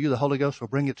have said to you, the Holy Ghost will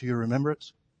bring it to your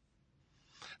remembrance.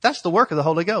 That's the work of the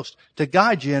Holy Ghost, to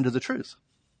guide you into the truth.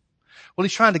 Well,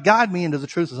 he's trying to guide me into the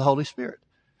truth of the Holy Spirit.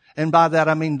 And by that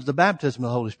I mean the baptism of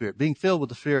the Holy Spirit, being filled with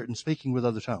the Spirit and speaking with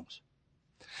other tongues.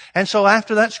 And so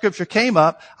after that scripture came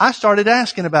up, I started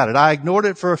asking about it. I ignored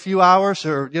it for a few hours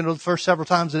or, the first several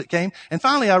times that it came. And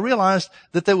finally I realized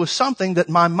that there was something that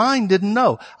my mind didn't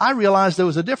know. I realized there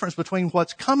was a difference between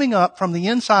what's coming up from the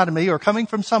inside of me or coming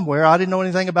from somewhere. I didn't know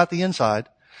anything about the inside.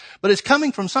 But it's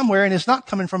coming from somewhere and it's not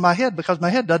coming from my head because my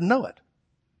head doesn't know it.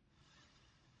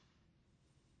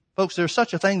 Folks, there's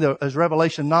such a thing as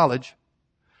revelation knowledge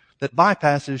that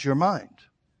bypasses your mind.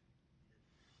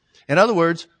 In other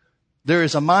words, there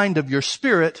is a mind of your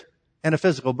spirit and a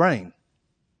physical brain.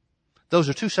 Those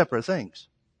are two separate things.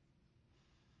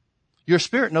 Your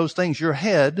spirit knows things your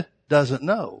head doesn't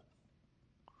know.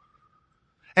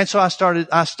 And so I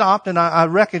stopped and I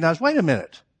recognized, wait a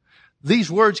minute.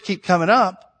 These words keep coming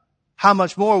up. How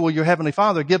much more will your Heavenly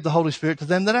Father give the Holy Spirit to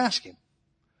them that ask Him?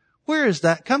 Where is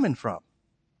that coming from?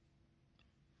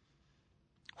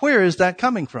 Where is that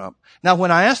coming from? Now, when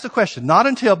I asked the question, not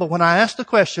until, but when I asked the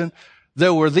question,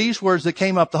 there were these words that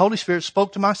came up. The Holy Spirit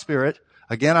spoke to my spirit.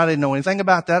 Again, I didn't know anything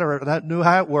about that or I knew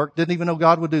how it worked. Didn't even know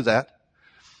God would do that.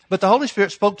 But the Holy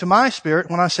Spirit spoke to my spirit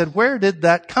when I said, where did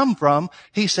that come from?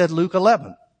 He said, Luke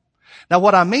 11. Now,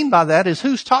 what I mean by that is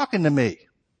who's talking to me?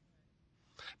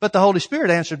 But the Holy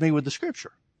Spirit answered me with the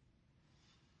scripture.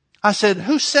 I said,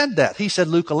 who said that? He said,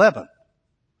 Luke 11. I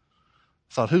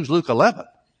thought, who's Luke 11?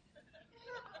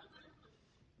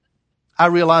 I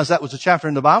realized that was a chapter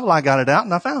in the Bible. I got it out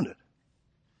and I found it.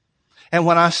 And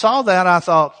when I saw that, I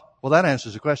thought, well, that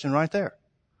answers the question right there.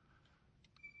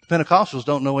 The Pentecostals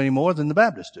don't know any more than the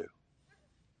Baptists do.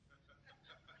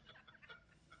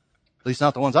 At least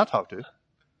not the ones I talk to.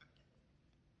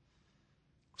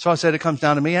 So I said it comes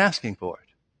down to me asking for it.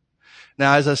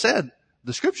 Now, as I said,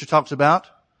 the scripture talks about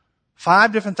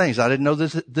 5 different things. I didn't know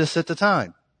this at the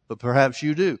time, but perhaps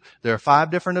you do. There are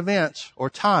 5 different events or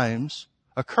times,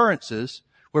 occurrences,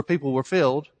 where people were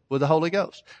filled with the Holy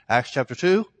Ghost. Acts chapter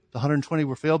 2, the 120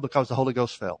 were filled because the Holy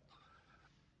Ghost fell.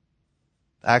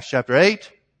 Acts chapter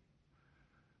 8,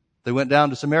 they went down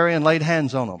to Samaria and laid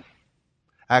hands on them.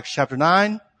 Acts chapter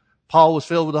 9, Paul was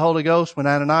filled with the Holy Ghost when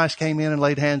Ananias came in and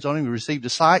laid hands on him. He received a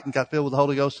sight and got filled with the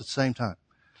Holy Ghost at the same time.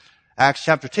 Acts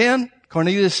chapter 10,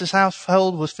 Cornelius'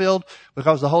 household was filled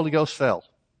because the Holy Ghost fell.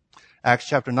 Acts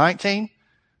chapter 19,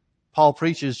 Paul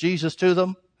preaches Jesus to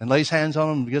them and lays hands on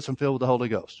them and gets them filled with the Holy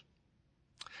Ghost.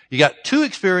 You got 2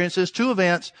 experiences, 2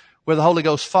 events where the Holy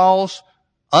Ghost falls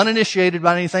uninitiated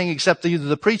by anything except either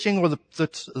the preaching or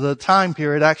the time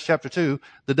period, Acts chapter 2,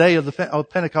 the day of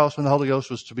Pentecost when the Holy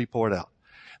Ghost was to be poured out.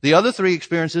 The other 3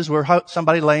 experiences were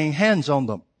somebody laying hands on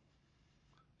them.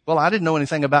 Well, I didn't know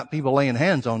anything about people laying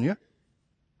hands on you.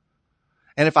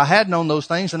 And if I had known those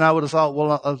things, then I would have thought,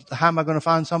 well, how am I going to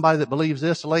find somebody that believes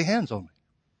this to lay hands on me?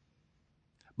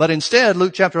 But instead,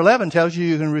 Luke chapter 11 tells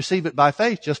you can receive it by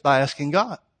faith just by asking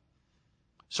God.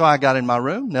 So I got in my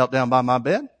room, knelt down by my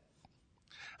bed. And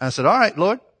I said, all right,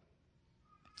 Lord.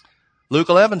 Luke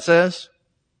 11 says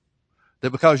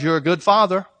that because you're a good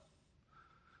father,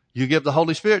 you give the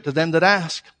Holy Spirit to them that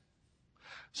ask.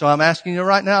 So I'm asking you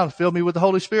right now to fill me with the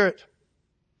Holy Spirit.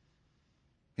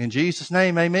 In Jesus'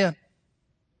 name, amen.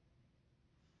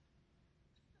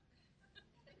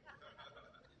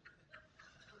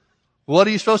 What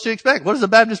are you supposed to expect? What does a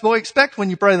Baptist boy expect when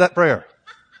you pray that prayer?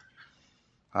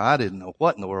 I didn't know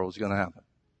what in the world was going to happen.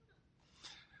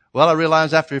 Well, I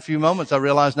realized after a few moments,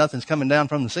 nothing's coming down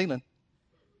from the ceiling.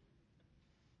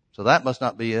 So that must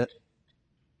not be it.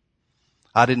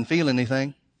 I didn't feel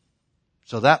anything.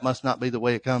 So that must not be the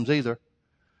way it comes either.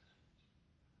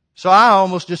 So I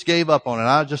almost just gave up on it.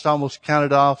 I just almost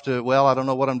counted off to, well, I don't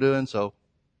know what I'm doing, so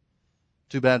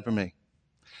too bad for me.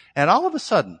 And all of a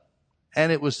sudden,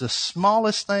 and it was the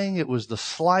smallest thing, it was the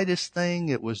slightest thing,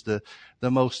 it was the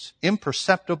most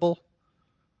imperceptible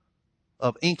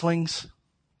of inklings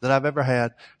that I've ever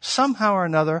had. Somehow or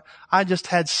another, I just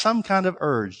had some kind of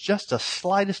urge, just the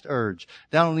slightest urge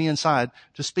down on the inside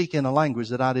to speak in a language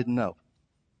that I didn't know.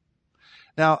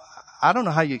 Now, I don't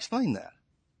know how you explain that.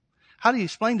 How do you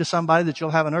explain to somebody that you'll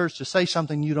have an urge to say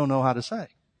something you don't know how to say?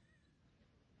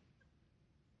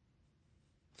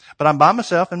 But I'm by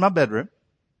myself in my bedroom,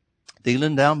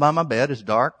 kneeling down by my bed. It's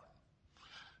dark.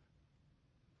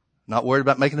 Not worried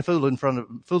about making a fool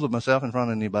of myself in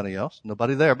front of anybody else.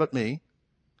 Nobody there but me.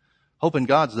 Hoping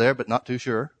God's there, but not too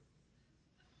sure.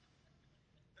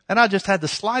 And I just had the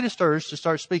slightest urge to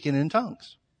start speaking in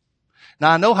tongues. Now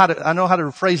I know how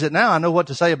to phrase it now. I know what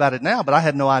to say about it now, but I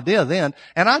had no idea then.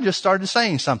 And I just started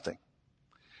saying something.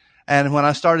 And when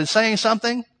I started saying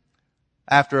something,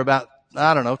 after about,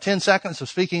 10 seconds of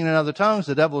speaking in other tongues,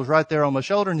 the devil was right there on my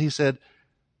shoulder and he said,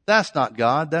 "That's not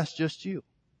God, that's just you."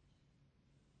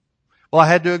 Well, I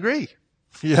had to agree.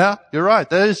 Yeah, you're right.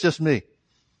 That is just me.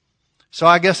 So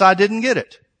I guess I didn't get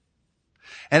it.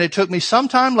 And it took me some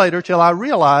time later till I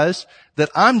realized that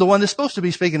I'm the one that's supposed to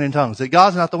be speaking in tongues, that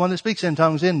God's not the one that speaks in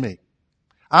tongues in me.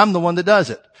 I'm the one that does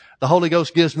it. The Holy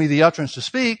Ghost gives me the utterance to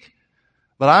speak,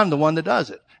 but I'm the one that does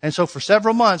it. And so for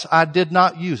several months, I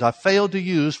failed to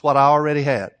use what I already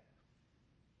had.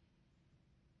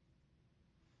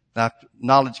 Now,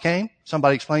 knowledge came.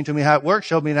 Somebody explained to me how it worked,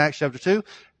 showed me in Acts chapter 2,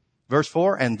 verse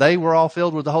 4, and they were all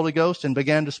filled with the Holy Ghost and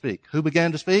began to speak. Who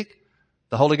began to speak?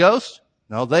 The Holy Ghost?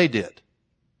 No, they did.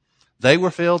 They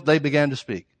were filled. They began to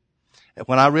speak. And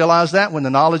when I realized that, when the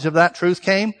knowledge of that truth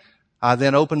came, I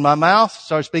then opened my mouth,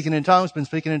 started speaking in tongues, been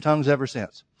speaking in tongues ever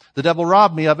since. The devil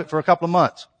robbed me of it for a couple of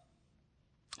months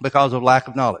because of lack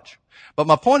of knowledge. But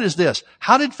my point is this.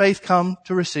 How did faith come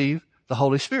to receive the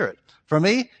Holy Spirit? For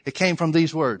me, it came from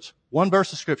these words. One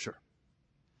verse of Scripture.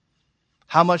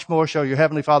 How much more shall your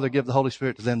Heavenly Father give the Holy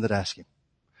Spirit to them that ask Him?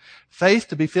 Faith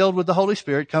to be filled with the Holy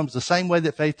Spirit comes the same way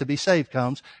that faith to be saved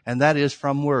comes, and that is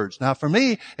from words. Now for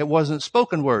me, it wasn't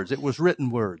spoken words, it was written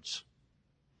words.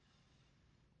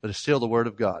 But it's still the Word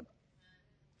of God.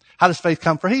 How does faith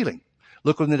come for healing?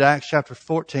 Look with me to Acts chapter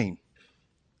 14.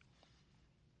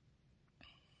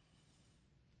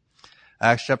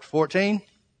 Acts chapter 14.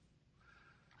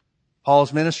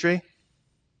 Paul's ministry.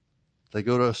 They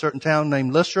go to a certain town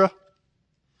named Lystra.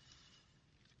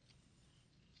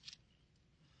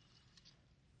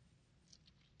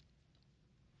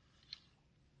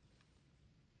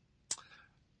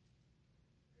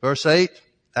 Verse 8,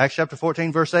 Acts chapter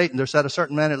 14, verse 8, and there sat a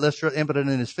certain man at Lystra, impotent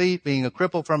in his feet, being a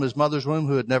cripple from his mother's womb,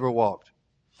 who had never walked.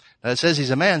 Now it says he's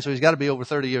a man, so he's got to be over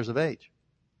 30 years of age.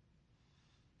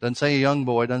 Doesn't say a young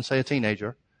boy, doesn't say a teenager.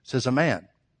 It says a man.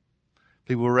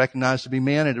 People were recognized to be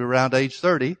men at around age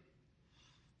 30,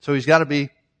 so he's got to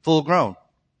be full grown.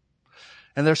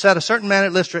 And there sat a certain man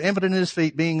at Lystra, impotent in his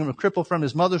feet, being a cripple from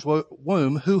his mother's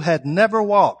womb, who had never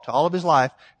walked all of his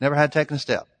life, never had taken a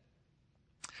step.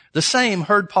 The same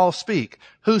heard Paul speak,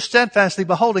 who steadfastly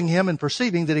beholding him and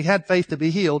perceiving that he had faith to be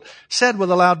healed, said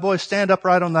with a loud voice, stand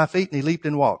upright on thy feet, and he leaped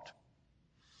and walked.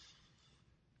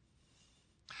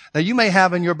 Now you may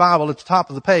have in your Bible at the top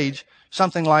of the page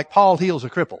something like Paul heals a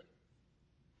cripple.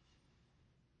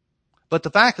 But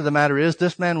the fact of the matter is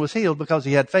this man was healed because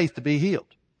he had faith to be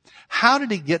healed. How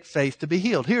did he get faith to be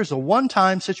healed? Here's a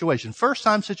one-time situation,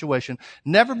 first-time situation,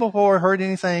 never before heard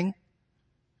anything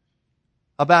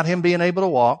about him being able to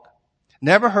walk,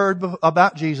 never heard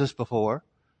about Jesus before,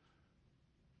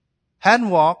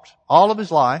 hadn't walked all of his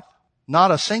life,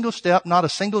 not a single step, not a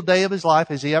single day of his life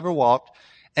has he ever walked,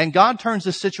 and God turns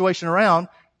this situation around.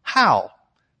 How?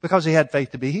 Because he had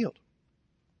faith to be healed.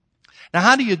 Now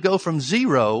how do you go from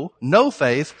zero, no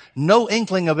faith, no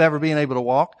inkling of ever being able to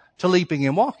walk, to leaping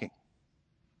and walking?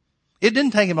 It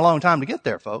didn't take him a long time to get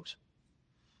there, folks.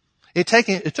 It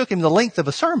took him the length of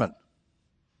a sermon.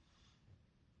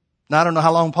 Now, I don't know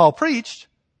how long Paul preached,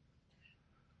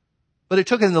 but it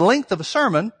took him the length of a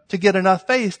sermon to get enough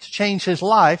faith to change his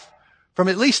life from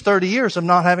at least 30 years of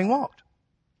not having walked.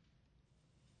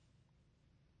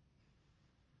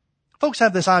 Folks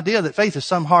have this idea that faith is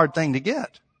some hard thing to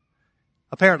get.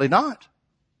 Apparently not.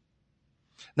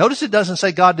 Notice it doesn't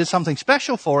say God did something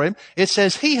special for him. It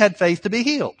says he had faith to be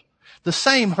healed. The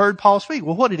same heard Paul speak.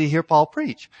 Well, what did he hear Paul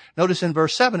preach? Notice in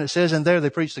verse 7 it says, and there they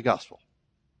preached the gospel.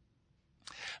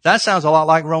 That sounds a lot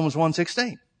like Romans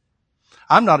 1:16.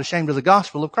 I'm not ashamed of the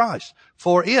gospel of Christ,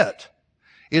 for it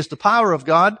is the power of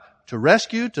God to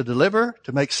rescue, to deliver,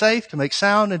 to make safe, to make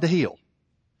sound, and to heal.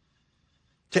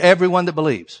 To everyone that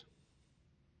believes.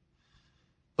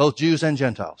 Both Jews and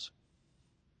Gentiles.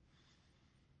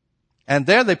 And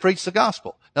there they preach the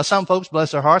gospel. Now some folks,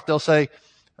 bless their heart, they'll say,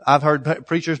 I've heard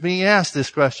preachers being asked this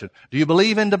question. Do you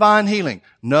believe in divine healing?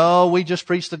 No, we just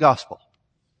preach the gospel.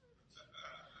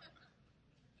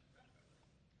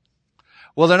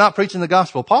 Well, they're not preaching the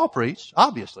gospel Paul preached,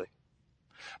 obviously.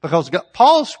 Because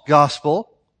Paul's gospel,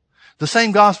 the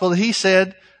same gospel that he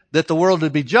said that the world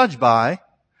would be judged by,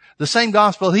 the same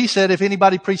gospel he said if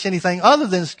anybody preached anything other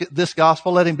than this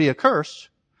gospel, let him be accursed.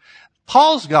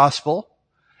 Paul's gospel,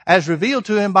 as revealed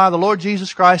to him by the Lord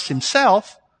Jesus Christ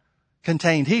himself,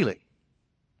 contained healing.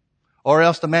 Or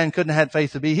else the man couldn't have had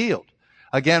faith to be healed.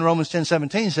 Again, Romans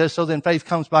 10:17 says, so then faith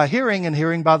comes by hearing, and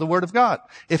hearing by the word of God.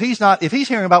 If he's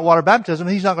hearing about water baptism,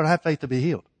 he's not going to have faith to be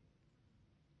healed.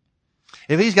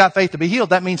 If he's got faith to be healed,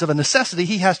 that means of a necessity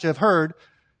he has to have heard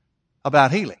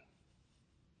about healing.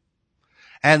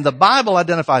 And the Bible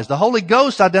identifies, the Holy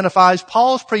Ghost identifies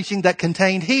Paul's preaching that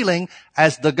contained healing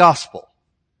as the gospel.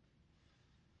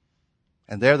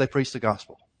 And there they preached the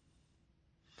gospel.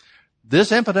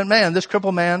 This impotent man, this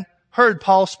crippled man, heard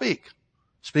Paul speak.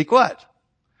 Speak what?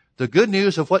 The good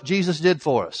news of what Jesus did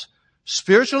for us.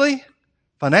 Spiritually,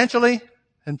 financially,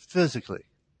 and physically.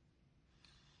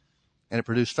 And it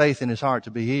produced faith in his heart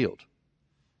to be healed.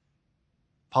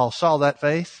 Paul saw that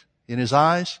faith in his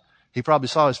eyes. He probably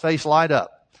saw his face light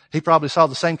up. He probably saw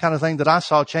the same kind of thing that I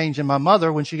saw change in my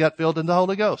mother when she got filled in the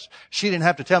Holy Ghost. She didn't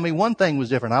have to tell me one thing was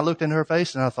different. I looked in her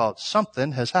face and I thought,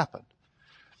 something has happened.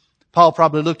 Paul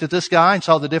probably looked at this guy and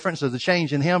saw the difference of the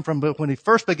change in him from when he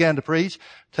first began to preach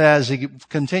to as he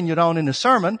continued on in his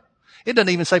sermon. It doesn't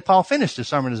even say Paul finished his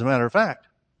sermon, as a matter of fact.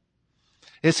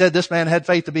 It said this man had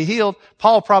faith to be healed.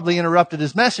 Paul probably interrupted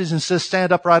his message and says,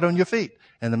 stand upright on your feet.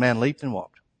 And the man leaped and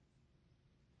walked.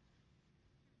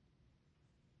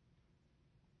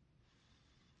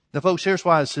 Now, folks, here's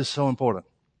why this is so important.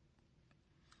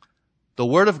 The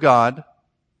Word of God,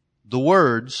 the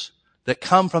words that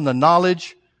come from the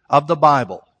knowledge of the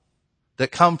Bible,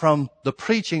 that come from the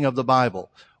preaching of the Bible,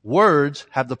 words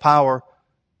have the power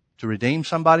to redeem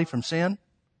somebody from sin.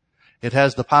 It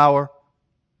has the power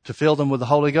to fill them with the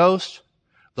Holy Ghost.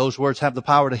 Those words have the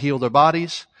power to heal their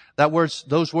bodies.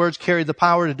 Those words carry the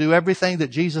power to do everything that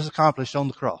Jesus accomplished on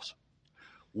the cross.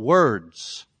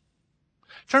 Words.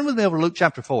 Turn with me over to Luke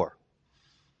chapter 4.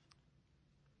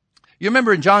 You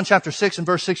remember in John chapter 6 and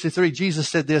verse 63, Jesus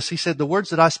said this. He said, the words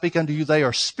that I speak unto you, they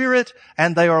are spirit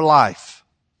and they are life.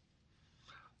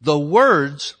 The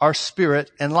words are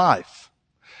spirit and life.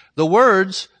 The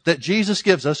words that Jesus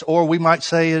gives us, or we might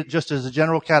say it just as a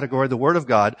general category, the Word of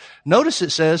God, notice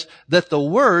it says that the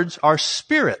words are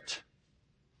spirit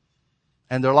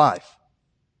and they're life.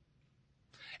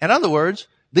 In other words,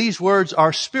 these words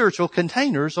are spiritual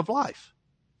containers of life.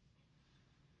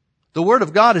 The Word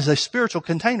of God is a spiritual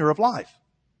container of life.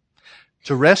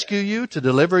 To rescue you, to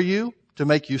deliver you, to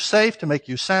make you safe, to make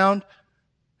you sound,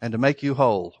 and to make you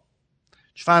whole.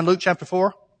 Did you find Luke chapter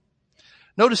 4?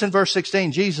 Notice in verse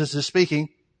 16, Jesus is speaking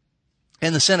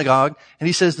in the synagogue, and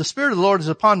he says, the Spirit of the Lord is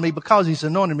upon me because he's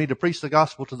anointed me to preach the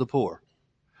gospel to the poor.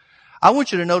 I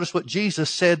want you to notice what Jesus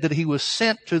said that he was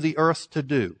sent to the earth to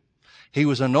do. He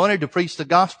was anointed to preach the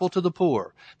gospel to the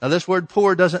poor. Now this word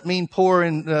poor doesn't mean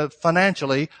poor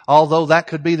financially, although that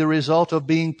could be the result of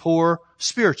being poor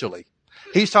spiritually.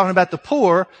 He's talking about the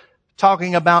poor,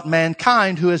 talking about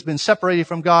mankind who has been separated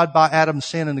from God by Adam's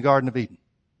sin in the Garden of Eden.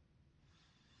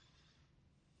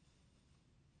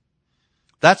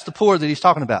 That's the poor that he's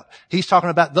talking about. He's talking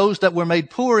about those that were made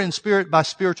poor in spirit by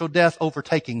spiritual death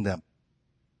overtaking them.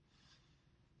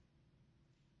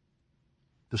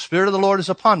 The Spirit of the Lord is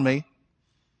upon me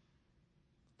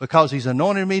because he's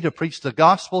anointed me to preach the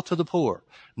gospel to the poor.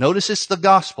 Notice it's the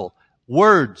gospel.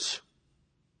 Words.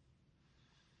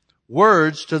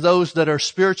 Words to those that are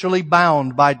spiritually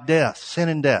bound by death, sin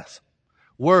and death.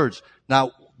 Words.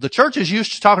 Now, the church is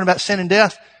used to talking about sin and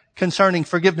death concerning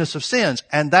forgiveness of sins,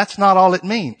 and that's not all it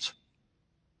means.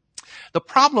 The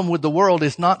problem with the world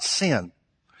is not sin.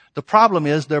 The problem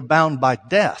is they're bound by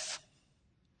death.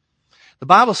 The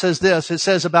Bible says this, it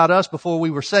says about us before we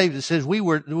were saved, it says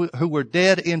who were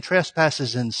dead in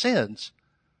trespasses and sins.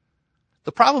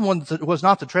 The problem was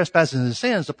not the trespasses and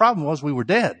sins, the problem was we were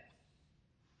dead.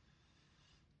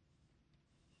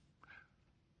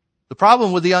 The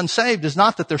problem with the unsaved is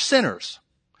not that they're sinners.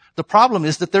 The problem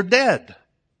is that they're dead.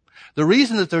 The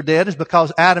reason that they're dead is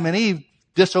because Adam and Eve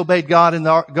disobeyed God in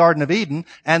the Garden of Eden,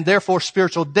 and therefore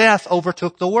spiritual death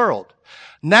overtook the world.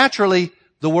 Naturally,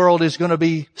 the world is going to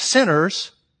be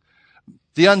sinners.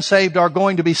 The unsaved are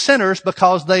going to be sinners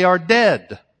because they are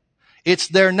dead. It's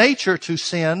their nature to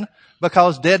sin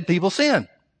because dead people sin.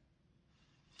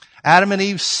 Adam and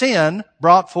Eve's sin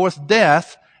brought forth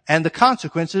death, and the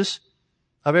consequences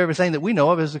of everything that we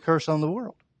know of is the curse on the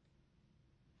world.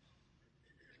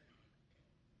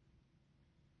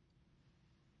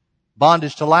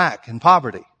 Bondage to lack and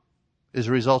poverty is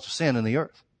a result of sin in the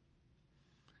earth.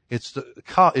 It's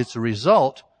the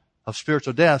result of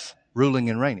spiritual death ruling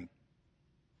and reigning.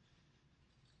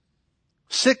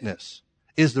 Sickness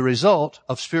is the result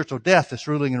of spiritual death that's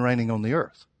ruling and reigning on the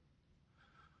earth.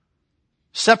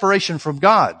 Separation from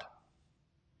God,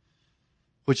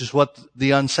 which is what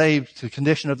the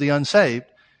condition of the unsaved,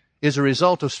 is a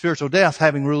result of spiritual death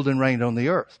having ruled and reigned on the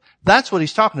earth. That's what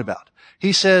he's talking about.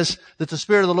 He says that the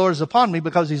Spirit of the Lord is upon me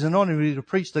because he's anointed me to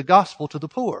preach the gospel to the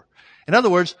poor. In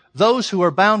other words, those who are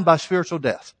bound by spiritual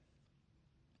death.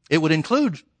 It would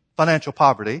include financial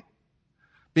poverty,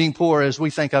 being poor as we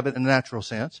think of it in a natural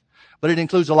sense, but it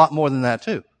includes a lot more than that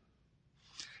too.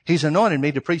 He's anointed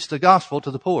me to preach the gospel to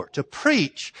the poor, to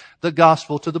preach the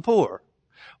gospel to the poor.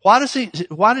 Why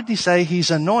did he say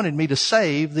he's anointed me to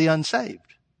save the unsaved?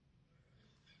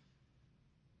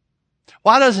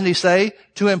 Why doesn't he say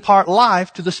to impart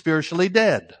life to the spiritually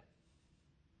dead?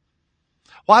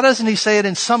 Why doesn't he say it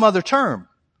in some other term?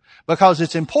 Because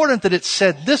it's important that it's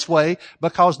said this way,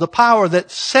 because the power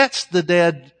that sets the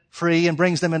dead free and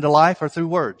brings them into life are through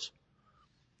words.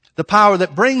 The power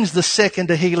that brings the sick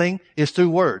into healing is through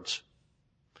words.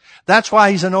 That's why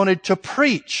he's anointed to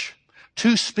preach,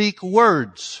 to speak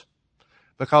words,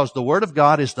 because the Word of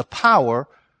God is the power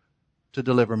to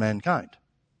deliver mankind.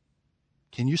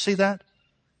 Can you see that?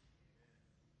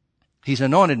 He's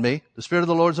anointed me. The Spirit of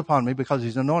the Lord is upon me because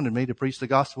he's anointed me to preach the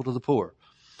gospel to the poor.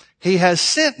 He has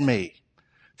sent me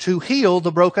to heal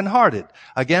the brokenhearted.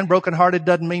 Again, brokenhearted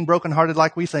doesn't mean brokenhearted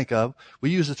like we think of.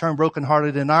 We use the term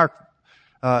brokenhearted in our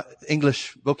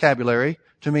English vocabulary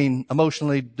to mean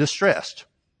emotionally distressed.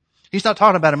 He's not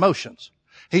talking about emotions.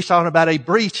 He's talking about a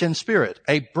breach in spirit,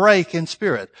 a break in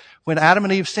spirit. When Adam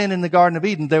and Eve sinned in the Garden of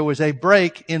Eden, there was a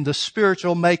break in the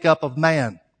spiritual makeup of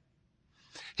man.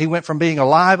 He went from being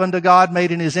alive unto God,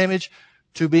 made in His image,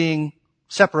 to being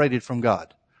separated from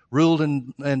God, ruled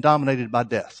and dominated by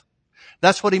death.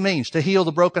 That's what He means, to heal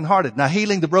the brokenhearted. Now,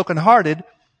 healing the brokenhearted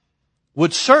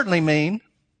would certainly mean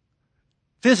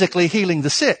physically healing the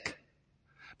sick,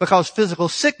 because physical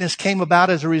sickness came about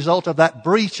as a result of that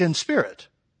breach in spirit,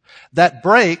 that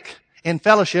break in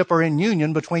fellowship or in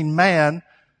union between man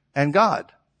and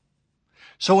God.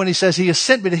 So when He says He has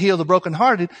sent me to heal the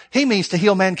brokenhearted, He means to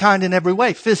heal mankind in every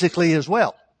way, physically as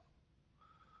well.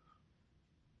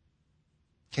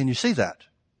 Can you see that?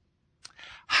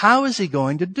 How is He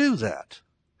going to do that?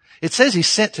 It says He's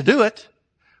sent to do it,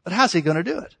 but how's He going to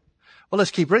do it? Well,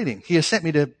 let's keep reading. He has sent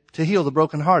me to heal the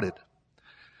brokenhearted.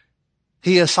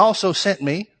 He has also sent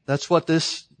me, that's what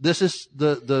this is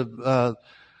the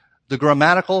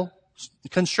grammatical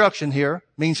construction here,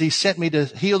 means He sent me to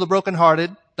heal the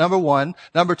brokenhearted, number one.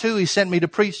 Number two, He sent me to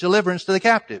preach deliverance to the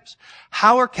captives.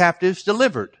 How are captives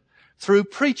delivered? Through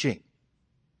preaching.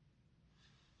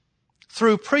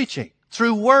 Through preaching.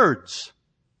 Through words.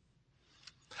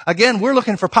 Again, we're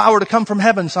looking for power to come from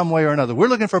heaven some way or another. We're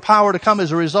looking for power to come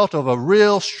as a result of a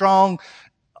real strong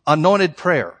anointed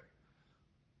prayer.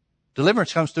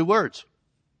 Deliverance comes through words.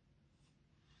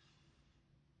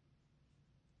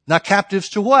 Now, captives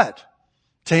to what?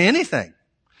 To anything.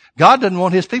 God doesn't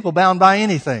want His people bound by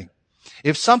anything.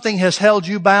 If something has held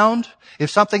you bound,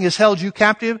 if something has held you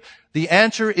captive, the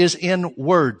answer is in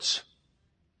words.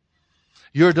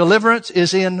 Your deliverance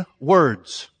is in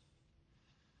words.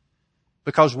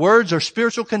 Because words are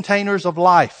spiritual containers of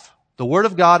life. The Word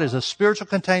of God is a spiritual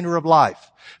container of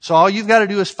life. So all you've got to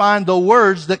do is find the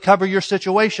words that cover your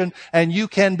situation, and you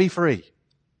can be free.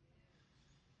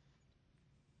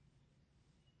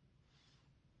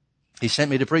 He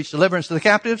sent me to preach deliverance to the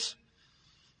captives.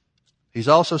 He's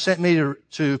also sent me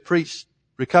to preach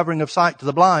recovering of sight to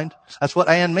the blind. That's what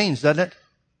and means, doesn't it?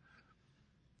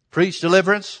 Preach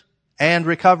deliverance and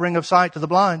recovering of sight to the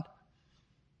blind.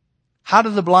 How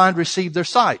do the blind receive their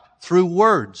sight? Through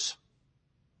words.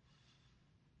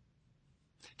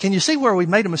 Can you see where we've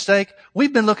made a mistake?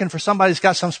 We've been looking for somebody that's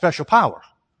got some special power.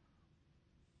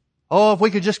 Oh, if we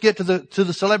could just get to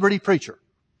the celebrity preacher.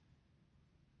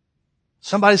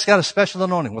 Somebody's got a special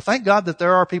anointing. Well, thank God that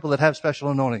there are people that have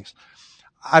special anointings.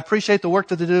 I appreciate the work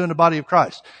that they do in the body of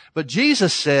Christ. But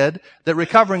Jesus said that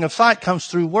recovering of sight comes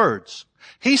through words.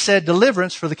 He said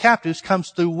deliverance for the captives comes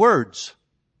through words.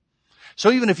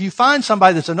 So even if you find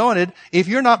somebody that's anointed, if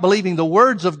you're not believing the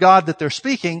words of God that they're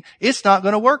speaking, it's not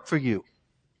going to work for you.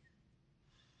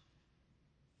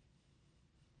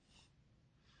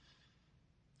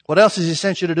 What else has He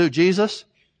sent you to do, Jesus?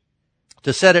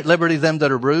 To set at liberty them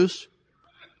that are bruised.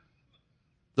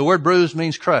 The word bruised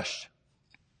means crushed.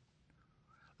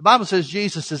 The Bible says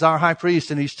Jesus is our high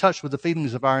priest and He's touched with the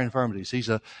feelings of our infirmities. He's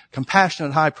a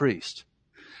compassionate high priest.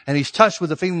 And He's touched with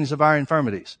the feelings of our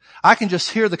infirmities. I can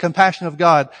just hear the compassion of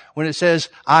God when it says,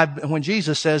 when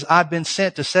Jesus says, I've been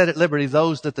sent to set at liberty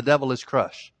those that the devil has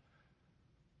crushed.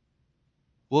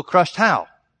 Well, crushed how?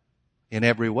 In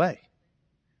every way.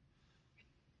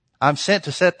 I'm sent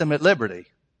to set them at liberty.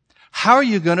 How are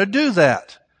you going to do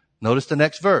that? Notice the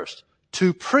next verse.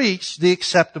 To preach the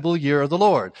acceptable year of the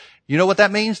Lord. You know what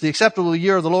that means? The acceptable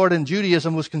year of the Lord in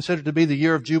Judaism was considered to be the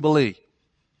year of Jubilee.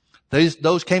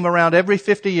 Those came around every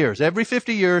 50 years. Every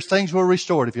 50 years, things were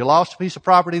restored. If you lost a piece of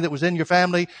property that was in your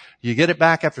family, you get it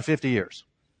back after 50 years.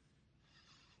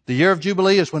 The year of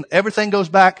Jubilee is when everything goes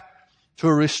back to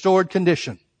a restored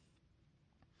condition.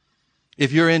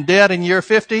 If you're in debt in year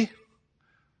 50,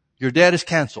 your debt is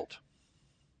canceled.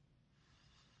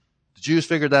 The Jews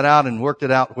figured that out and worked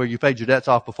it out where you paid your debts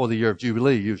off before the year of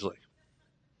Jubilee, usually.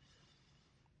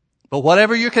 But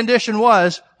whatever your condition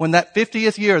was, when that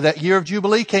 50th year, that year of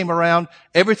Jubilee came around,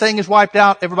 everything is wiped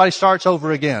out, everybody starts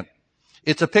over again.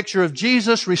 It's a picture of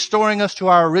Jesus restoring us to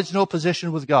our original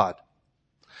position with God.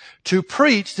 To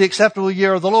preach the acceptable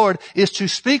year of the Lord is to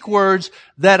speak words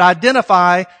that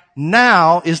identify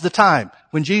now is the time.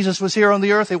 When Jesus was here on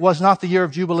the earth, it was not the year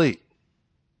of Jubilee.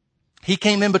 He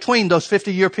came in between those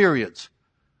 50-year periods.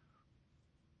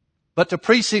 But to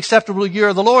preach the acceptable year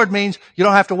of the Lord means you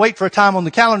don't have to wait for a time on the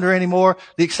calendar anymore.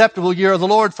 The acceptable year of the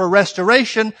Lord for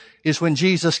restoration is when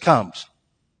Jesus comes.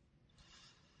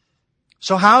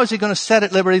 So how is He going to set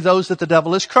at liberty those that the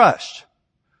devil has crushed?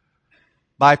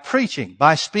 by preaching,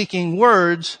 by speaking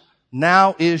words,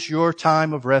 now is your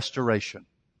time of restoration.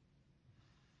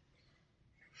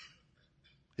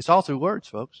 It's all through words,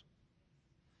 folks.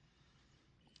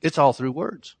 It's all through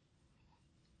words.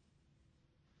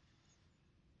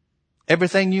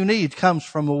 Everything you need comes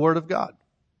from the Word of God.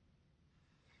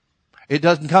 It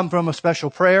doesn't come from a special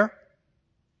prayer.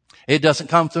 It doesn't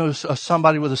come through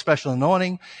somebody with a special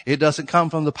anointing. It doesn't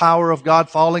come from the power of God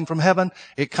falling from heaven.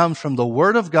 It comes from the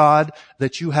Word of God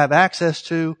that you have access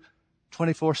to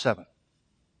 24/7.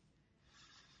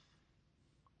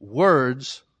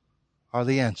 Words are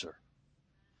the answer.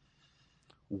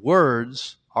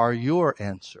 Words are your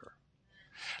answer.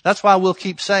 That's why we'll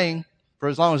keep saying, for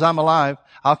as long as I'm alive,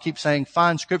 I'll keep saying,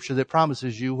 find Scripture that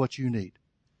promises you what you need.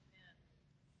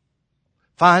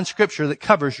 Find Scripture that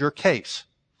covers your case.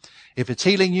 If it's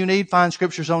healing you need, find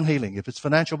Scriptures on healing. If it's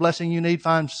financial blessing you need,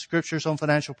 find Scriptures on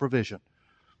financial provision.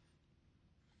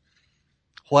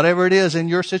 Whatever it is in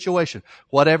your situation,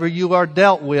 whatever you are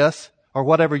dealt with, or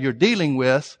whatever you're dealing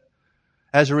with,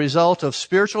 as a result of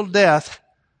spiritual death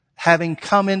having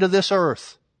come into this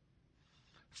earth,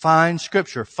 find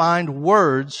Scripture, find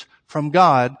words from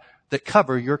God that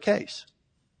cover your case.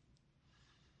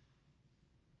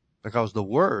 Because the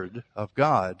Word of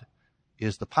God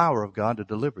is the power of God to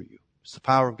deliver you. It's the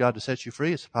power of God to set you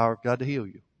free. It's the power of God to heal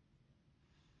you.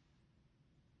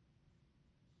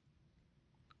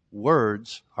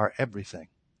 Words are everything.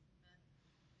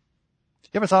 You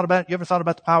ever thought about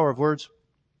the power of words?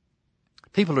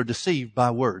 People are deceived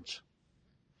by words.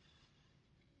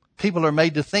 People are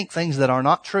made to think things that are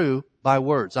not true by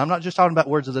words. I'm not just talking about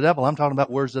words of the devil. I'm talking about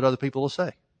words that other people will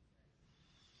say.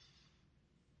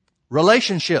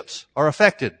 Relationships are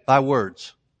affected by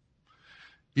words.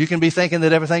 You can be thinking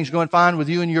that everything's going fine with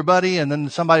you and your buddy, and then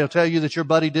somebody will tell you that your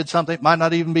buddy did something that might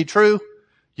not even be true.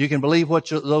 You can believe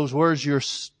those words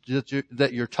that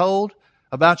you're told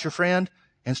about your friend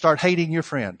and start hating your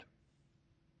friend.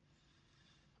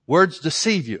 Words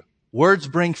deceive you. Words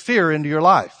bring fear into your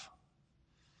life.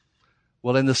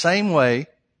 Well, in the same way,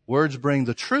 words bring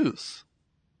the truth,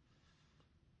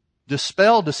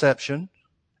 dispel deception,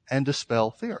 and dispel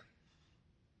fear.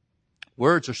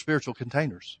 Words are spiritual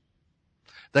containers.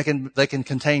 They can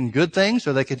contain good things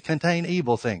or they can contain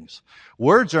evil things.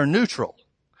 Words are neutral.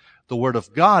 The Word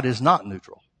of God is not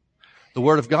neutral. The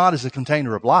Word of God is a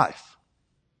container of life.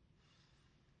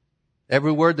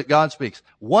 Every word that God speaks.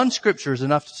 One Scripture is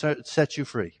enough to set you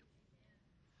free.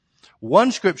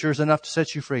 One Scripture is enough to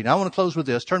set you free. Now I want to close with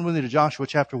this. Turn with me to Joshua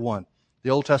chapter 1, the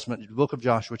Old Testament, the book of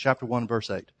Joshua, chapter 1, verse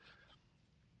 8.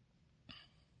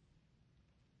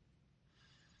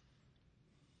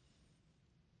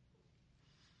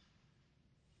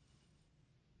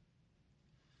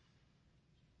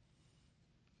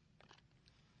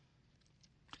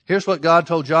 Here's what God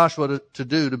told Joshua to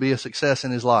do to be a success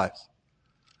in his life.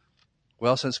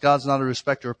 Well, since God's not a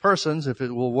respecter of persons, if it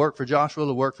will work for Joshua,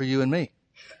 it'll work for you and me.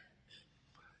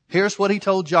 Here's what he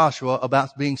told Joshua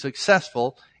about being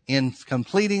successful in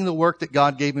completing the work that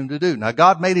God gave him to do. Now,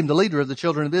 God made him the leader of the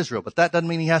children of Israel, but that doesn't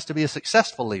mean he has to be a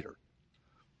successful leader.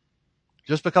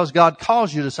 Just because God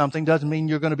calls you to something doesn't mean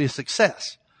you're going to be a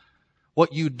success.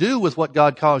 What you do with what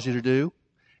God calls you to do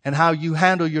and how you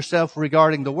handle yourself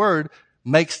regarding the Word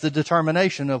makes the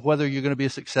determination of whether you're going to be a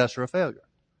success or a failure.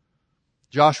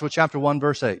 Joshua chapter 1,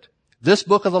 verse 8. This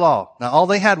book of the law. Now, all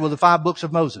they had were the 5 books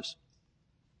of Moses.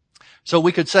 So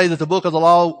we could say that the book of the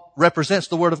law represents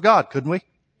the Word of God, couldn't we?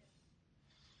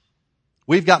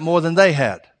 We've got more than they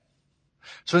had.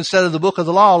 So instead of the book of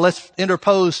the law, let's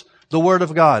interpose the Word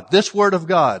of God. This Word of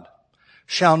God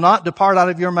shall not depart out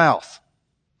of your mouth,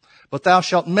 but thou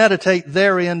shalt meditate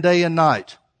therein day and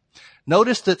night.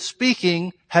 Notice that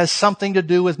speaking has something to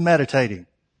do with meditating.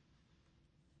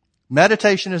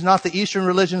 Meditation is not the Eastern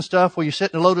religion stuff where you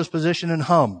sit in a lotus position and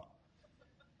hum.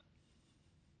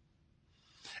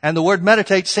 And the word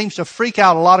meditate seems to freak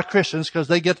out a lot of Christians because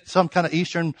they get some kind of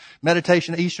Eastern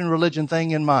meditation, Eastern religion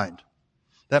thing in mind.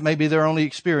 That may be their only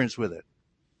experience with it.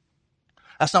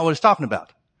 That's not what it's talking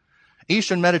about.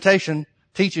 Eastern meditation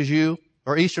teaches you,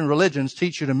 or Eastern religions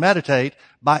teach you to meditate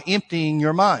by emptying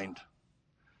your mind.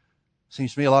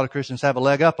 Seems to me a lot of Christians have a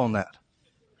leg up on that.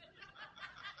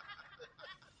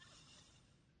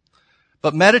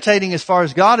 But meditating as far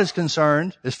as God is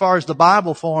concerned, as far as the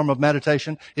Bible form of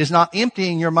meditation, is not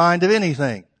emptying your mind of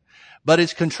anything, but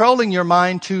it's controlling your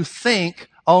mind to think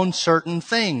on certain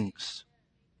things.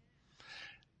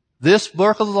 This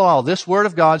book of the law, this Word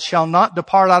of God shall not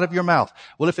depart out of your mouth.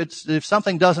 Well, if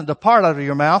something doesn't depart out of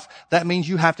your mouth, that means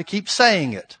you have to keep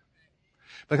saying it.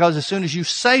 Because as soon as you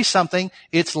say something,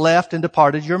 it's left and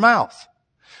departed your mouth.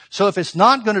 So if it's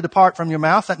not going to depart from your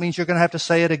mouth, that means you're going to have to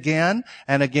say it again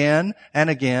and again and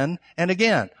again and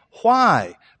again.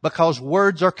 Why? Because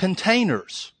words are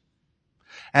containers.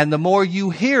 And the more you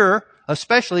hear,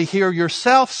 especially hear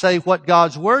yourself say what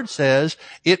God's Word says,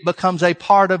 it becomes a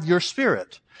part of your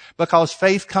spirit. Because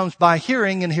faith comes by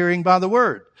hearing and hearing by the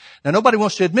Word. Now nobody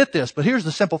wants to admit this, but here's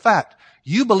the simple fact.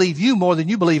 You believe you more than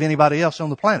you believe anybody else on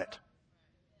the planet.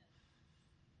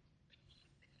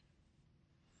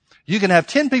 You can have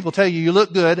 10 people tell you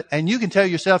look good, and you can tell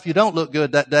yourself you don't look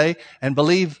good that day and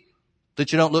believe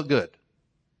that you don't look good.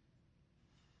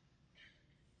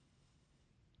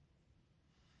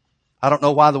 I don't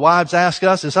know why the wives ask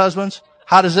us as husbands,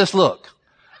 how does this look?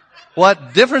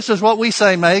 What difference does what we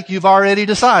say make? You've already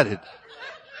decided.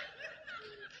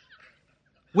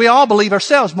 We all believe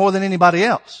ourselves more than anybody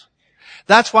else.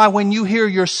 That's why when you hear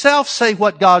yourself say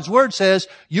what God's Word says,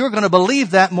 you're going to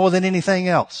believe that more than anything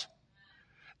else.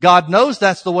 God knows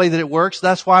that's the way that it works.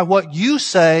 That's why what you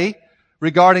say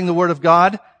regarding the Word of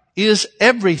God is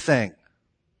everything.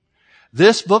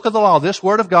 This book of the law, this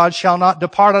Word of God shall not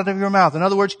depart out of your mouth. In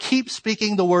other words, keep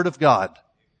speaking the Word of God.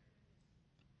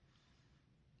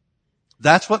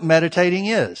 That's what meditating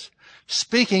is.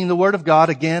 Speaking the Word of God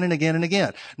again and again and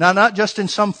again. Now, not just in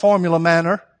some formula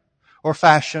manner or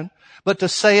fashion, but to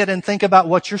say it and think about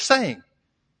what you're saying.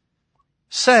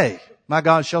 Say, my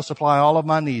God shall supply all of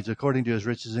my needs according to His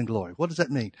riches and glory. What does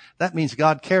that mean? That means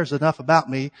God cares enough about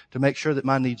me to make sure that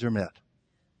my needs are met.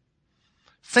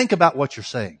 Think about what you're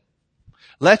saying.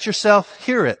 Let yourself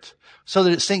hear it so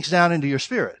that it sinks down into your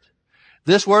spirit.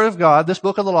 This Word of God, this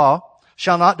book of the law,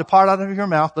 shall not depart out of your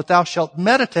mouth, but thou shalt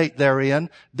meditate therein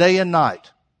day and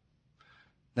night.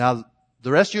 Now,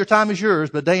 the rest of your time is yours,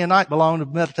 but day and night belong to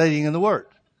meditating in the Word.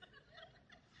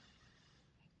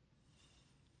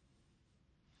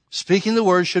 Speaking the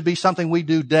Word should be something we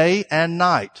do day and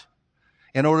night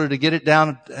in order to get it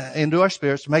down into our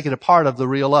spirits, to make it a part of the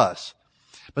real us.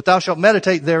 But thou shalt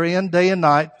meditate therein day and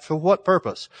night. For what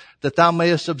purpose? That thou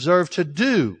mayest observe to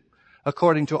do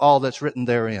according to all that's written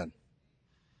therein.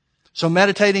 So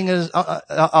meditating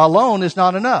alone is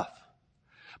not enough.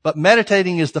 But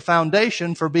meditating is the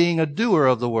foundation for being a doer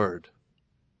of the Word.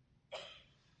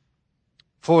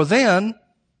 For then,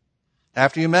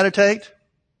 after you meditate,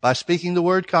 by speaking the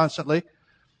Word constantly,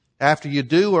 after you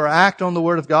do or act on the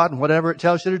Word of God and whatever it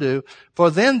tells you to do, for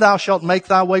then thou shalt make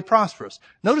thy way prosperous.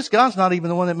 Notice God's not even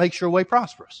the one that makes your way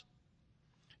prosperous.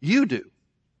 You do.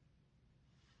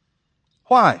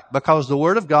 Why? Because the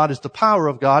Word of God is the power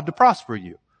of God to prosper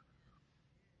you.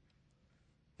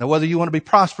 Now, whether you want to be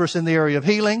prosperous in the area of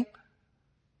healing,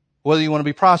 whether you want to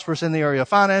be prosperous in the area of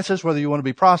finances, whether you want to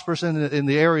be prosperous in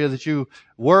the area that you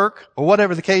work, or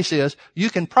whatever the case is, you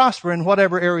can prosper in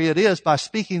whatever area it is by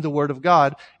speaking the Word of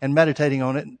God and meditating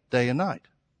on it day and night.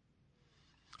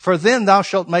 For then thou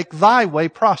shalt make thy way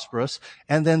prosperous,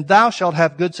 and then thou shalt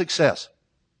have good success.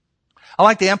 I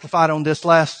like the Amplified on this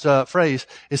last phrase.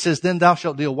 It says, then thou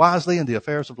shalt deal wisely in the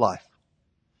affairs of life.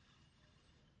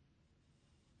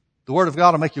 The Word of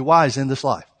God will make you wise in this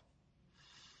life.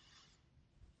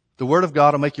 The Word of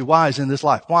God will make you wise in this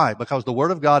life. Why? Because the Word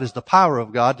of God is the power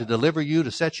of God to deliver you, to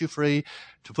set you free,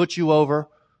 to put you over,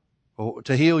 or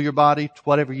to heal your body,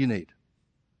 whatever you need.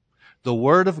 The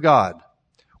Word of God.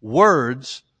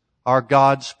 Words are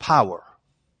God's power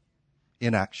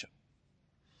in action.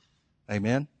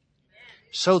 Amen?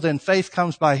 So then faith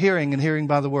comes by hearing and hearing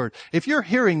by the Word. If you're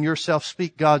hearing yourself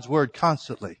speak God's Word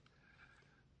constantly,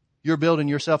 you're building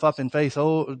yourself up in faith,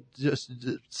 just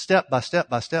step by step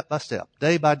by step by step,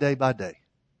 day by day by day.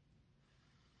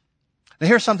 Now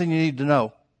here's something you need to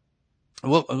know.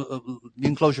 Well, you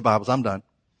can close your Bibles. I'm done.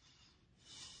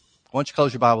 Once you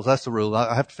close your Bibles, that's the rule.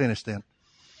 I have to finish then.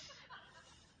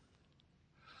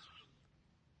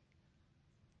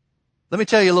 Let me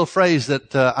tell you a little phrase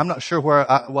that I'm not sure where,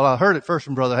 I heard it first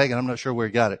from Brother Hagin. I'm not sure where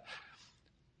he got it.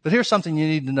 But here's something you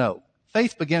need to know.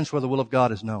 Faith begins where the will of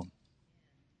God is known.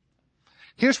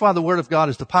 Here's why the Word of God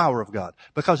is the power of God.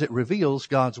 Because it reveals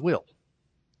God's will.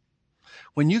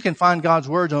 When you can find God's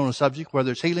words on a subject,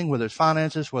 whether it's healing, whether it's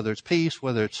finances, whether it's peace,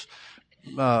 whether it's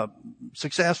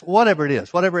success, whatever it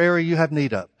is, whatever area you have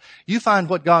need of, you find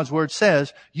what God's Word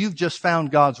says, you've just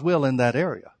found God's will in that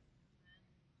area.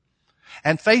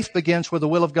 And faith begins where the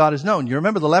will of God is known. You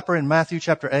remember the leper in Matthew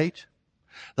chapter 8?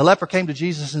 The leper came to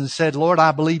Jesus and said, Lord,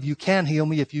 I believe you can heal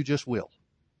me if you just will.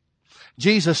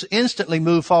 Jesus instantly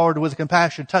moved forward with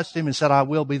compassion, touched him and said, I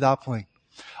will, be thou clean.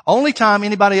 Only time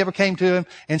anybody ever came to him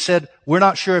and said, we're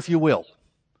not sure if you will.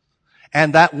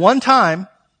 And that one time,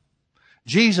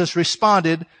 Jesus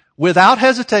responded without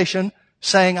hesitation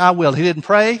saying, I will. He didn't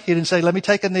pray. He didn't say, let me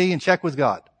take a knee and check with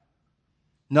God.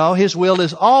 No, His will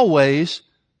is always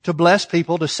to bless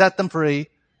people, to set them free,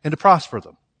 and to prosper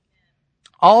them.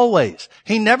 Always.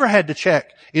 He never had to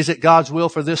check, is it God's will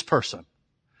for this person?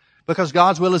 Because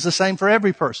God's will is the same for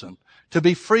every person, to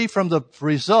be free from the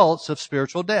results of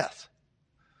spiritual death.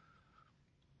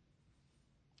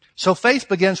 So faith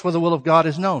begins where the will of God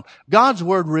is known. God's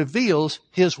Word reveals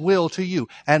His will to you.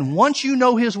 And once you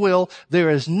know His will, there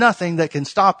is nothing that can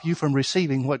stop you from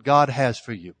receiving what God has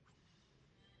for you.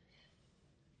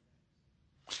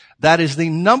 That is the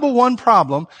number one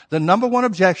problem, the number one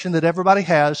objection that everybody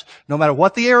has, no matter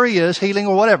what the area is, healing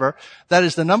or whatever. That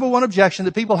is the number one objection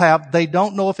that people have. They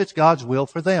don't know if it's God's will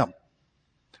for them.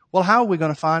 Well, how are we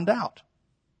going to find out?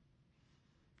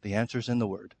 The answer is in the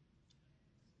Word.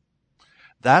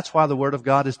 That's why the Word of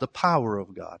God is the power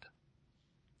of God.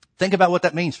 Think about what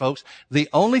that means, folks. The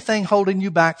only thing holding you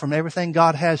back from everything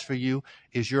God has for you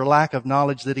is your lack of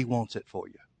knowledge that He wants it for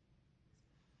you.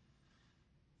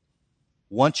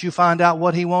 Once you find out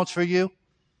what He wants for you,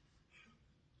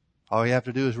 all you have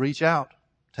to do is reach out,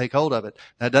 take hold of it.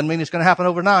 That doesn't mean it's going to happen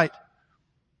overnight,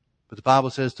 but the Bible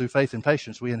says through faith and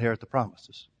patience we inherit the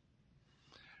promises.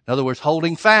 In other words,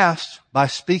 holding fast by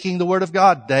speaking the Word of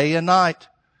God day and night,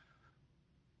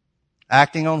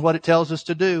 acting on what it tells us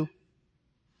to do.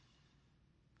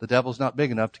 The devil's not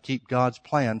big enough to keep God's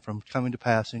plan from coming to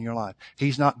pass in your life.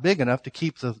 He's not big enough to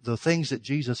keep the things that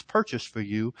Jesus purchased for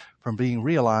you from being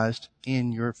realized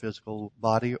in your physical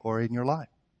body or in your life.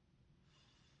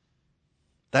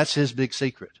 That's his big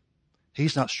secret.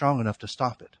 He's not strong enough to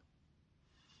stop it.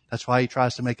 That's why he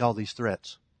tries to make all these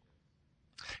threats.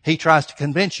 He tries to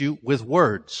convince you with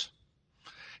words.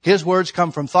 His words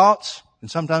come from thoughts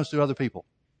and sometimes through other people.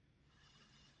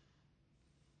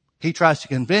 He tries to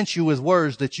convince you with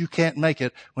words that you can't make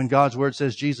it when God's Word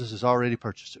says Jesus has already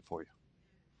purchased it for you.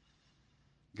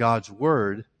 God's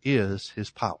Word is His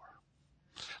power.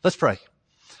 Let's pray.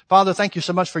 Father, thank you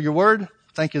so much for your Word.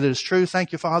 Thank you that it's true.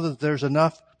 Thank you, Father, that there's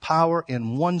enough power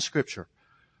in one Scripture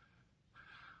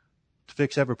to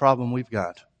fix every problem we've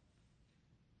got.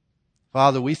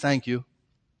 Father, we thank you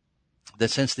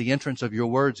that since the entrance of your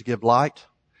words give light,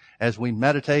 as we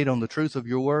meditate on the truth of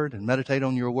your word and meditate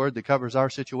on your word that covers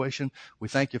our situation, we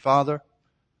thank you, Father,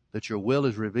 that your will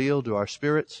is revealed to our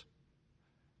spirits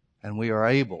and we are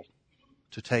able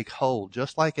to take hold,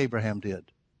 just like Abraham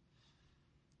did.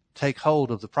 Take hold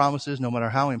of the promises no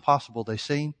matter how impossible they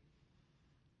seem.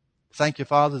 Thank you,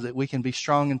 Father, that we can be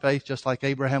strong in faith just like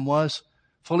Abraham was,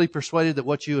 fully persuaded that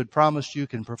what you had promised you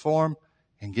can perform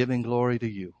and giving glory to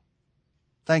you.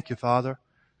 Thank you, Father,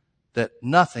 that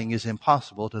nothing is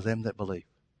impossible to them that believe.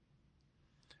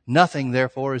 Nothing,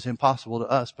 therefore, is impossible to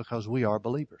us because we are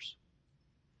believers.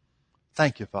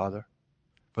 Thank you, Father,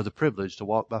 for the privilege to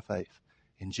walk by faith.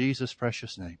 In Jesus'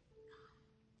 precious name.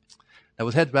 Now,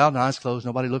 with heads bowed and eyes closed,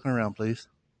 nobody looking around, please.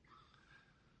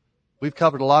 We've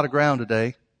covered a lot of ground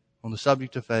today on the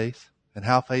subject of faith and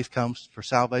how faith comes for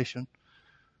salvation,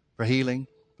 for healing,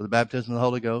 for the baptism of the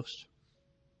Holy Ghost.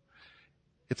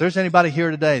 If there's anybody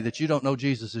here today that you don't know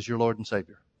Jesus as your Lord and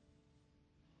Savior,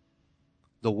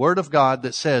 the Word of God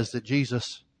that says that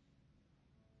Jesus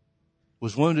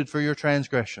was wounded for your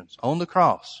transgressions on the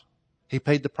cross, He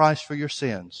paid the price for your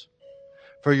sins,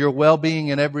 for your well-being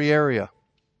in every area.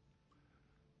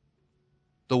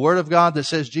 The Word of God that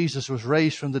says Jesus was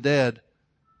raised from the dead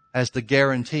as the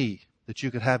guarantee that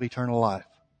you could have eternal life.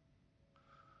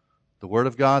 The Word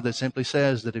of God that simply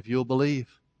says that if you'll believe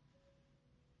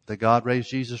that God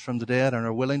raised Jesus from the dead and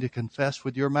are willing to confess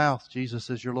with your mouth Jesus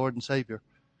is your Lord and Savior,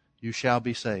 you shall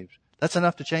be saved. That's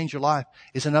enough to change your life.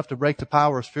 It's enough to break the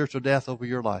power of spiritual death over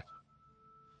your life.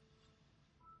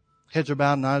 Heads are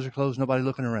bowed and eyes are closed, nobody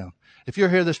looking around. If you're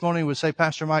here this morning and would say,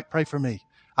 Pastor Mike, pray for me.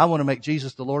 I want to make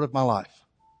Jesus the Lord of my life.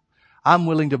 I'm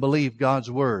willing to believe God's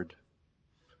Word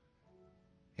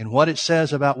and what it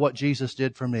says about what Jesus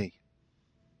did for me.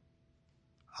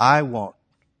 I want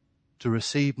to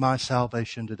receive my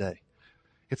salvation today.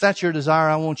 If that's your desire,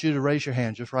 I want you to raise your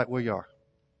hand just right where you are.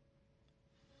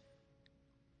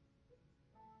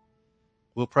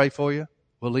 We'll pray for you.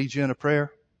 We'll lead you in a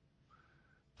prayer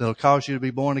that'll cause you to be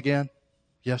born again.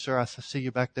 Yes, sir, I see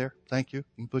you back there. Thank you.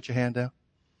 You can put your hand down.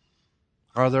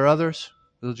 Are there others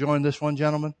that'll join this one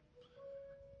gentleman?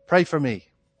 Pray for me.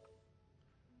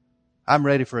 I'm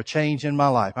ready for a change in my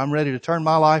life. I'm ready to turn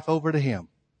my life over to Him.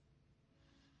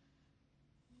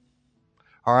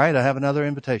 All right, I have another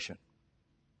invitation.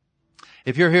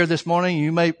 If you're here this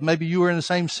morning, maybe you were in the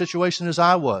same situation as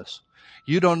I was.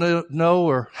 You don't know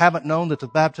or haven't known that the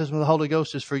baptism of the Holy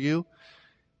Ghost is for you.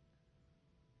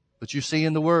 But you see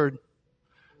in the Word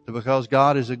that because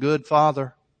God is a good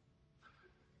Father,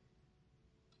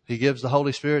 He gives the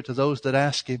Holy Spirit to those that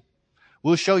ask Him.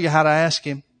 We'll show you how to ask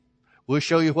Him. We'll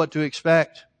show you what to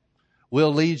expect.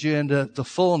 We'll lead you into the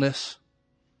fullness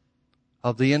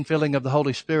of the infilling of the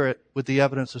Holy Spirit with the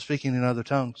evidence of speaking in other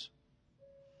tongues.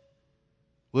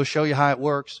 We'll show you how it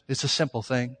works. It's a simple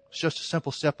thing. It's just a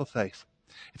simple step of faith.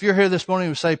 If you're here this morning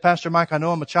and say, Pastor Mike, I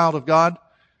know I'm a child of God,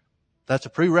 that's a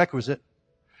prerequisite.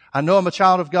 I know I'm a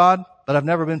child of God, but I've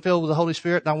never been filled with the Holy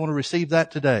Spirit, and I want to receive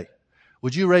that today.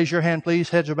 Would you raise your hand, please?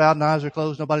 Heads are bowed and eyes are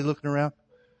closed. Nobody looking around.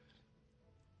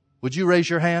 Would you raise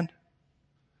your hand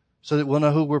so that we'll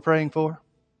know who we're praying for?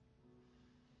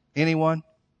 Anyone?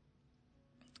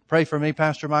 Pray for me,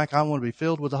 Pastor Mike. I want to be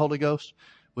filled with the Holy Ghost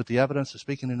with the evidence of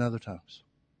speaking in other tongues.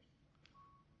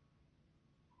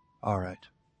 All right.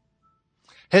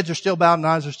 Heads are still bowed and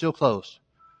eyes are still closed.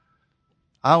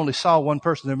 I only saw one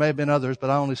person. There may have been others, but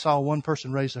I only saw one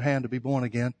person raise their hand to be born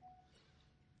again.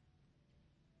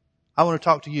 I want to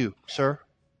talk to you, sir.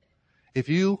 If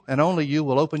you and only you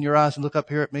will open your eyes and look up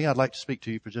here at me, I'd like to speak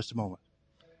to you for just a moment.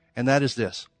 And that is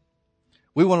this.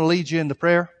 We want to lead you into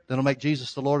prayer that'll make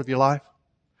Jesus the Lord of your life.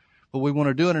 But we want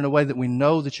to do it in a way that we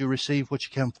know that you receive what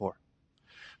you came for.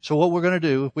 So what we're going to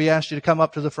do, if we ask you to come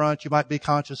up to the front, you might be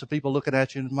conscious of people looking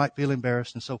at you and might feel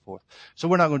embarrassed and so forth. So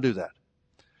we're not going to do that.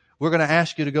 We're going to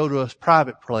ask you to go to a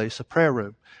private place, a prayer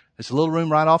room. It's a little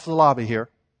room right off the lobby here.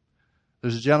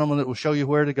 There's a gentleman that will show you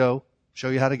where to go, show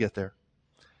you how to get there.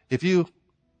 If you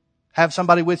have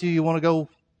somebody with you,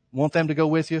 want them to go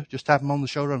with you, just tap them on the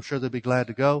shoulder. I'm sure they'll be glad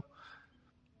to go.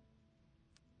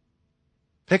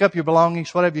 Pick up your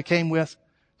belongings, whatever you came with.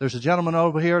 There's a gentleman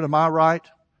over here to my right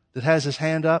that has his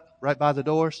hand up right by the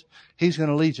doors. He's going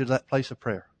to lead you to that place of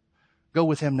prayer. Go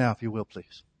with him now, if you will,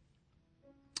 please.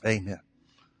 Amen.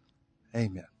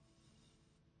 Amen.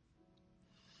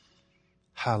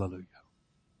 Hallelujah.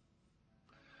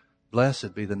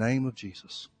 Blessed be the name of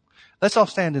Jesus. Let's all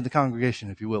stand in the congregation,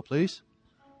 if you will, please.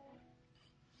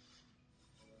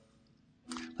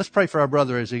 Let's pray for our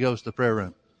brother as he goes to the prayer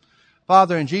room.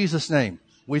 Father, in Jesus' name,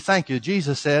 we thank you.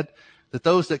 Jesus said that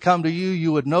those that come to you,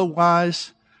 you would no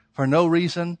wise, for no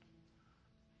reason,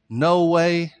 no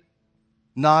way,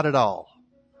 not at all,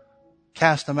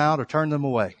 cast them out or turn them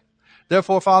away.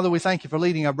 Therefore, Father, we thank you for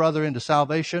leading our brother into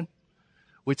salvation.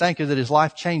 We thank you that his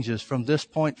life changes from this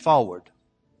point forward.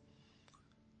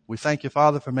 We thank you,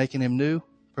 Father, for making him new,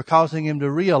 for causing him to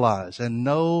realize and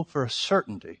know for a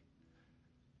certainty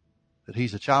that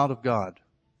he's a child of God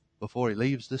before he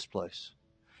leaves this place.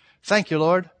 Thank you,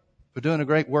 Lord, for doing a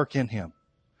great work in him.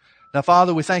 Now,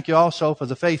 Father, we thank you also for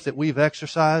the faith that we've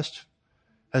exercised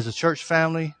as a church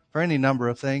family for any number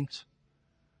of things.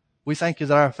 We thank you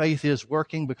that our faith is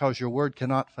working because your word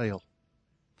cannot fail.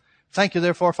 Thank you,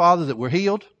 therefore, Father, that we're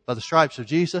healed by the stripes of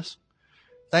Jesus.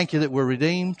 Thank you that we're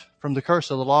redeemed from the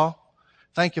curse of the law.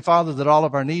 Thank you, Father, that all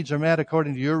of our needs are met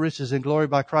according to your riches and glory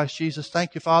by Christ Jesus.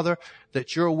 Thank you, Father,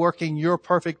 that you're working your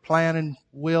perfect plan and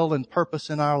will and purpose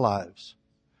in our lives.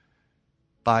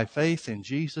 By faith in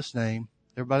Jesus' name.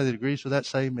 Everybody that agrees with that,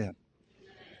 say amen.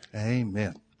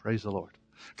 Amen. Praise the Lord.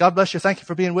 God bless you. Thank you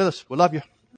for being with us. We love you.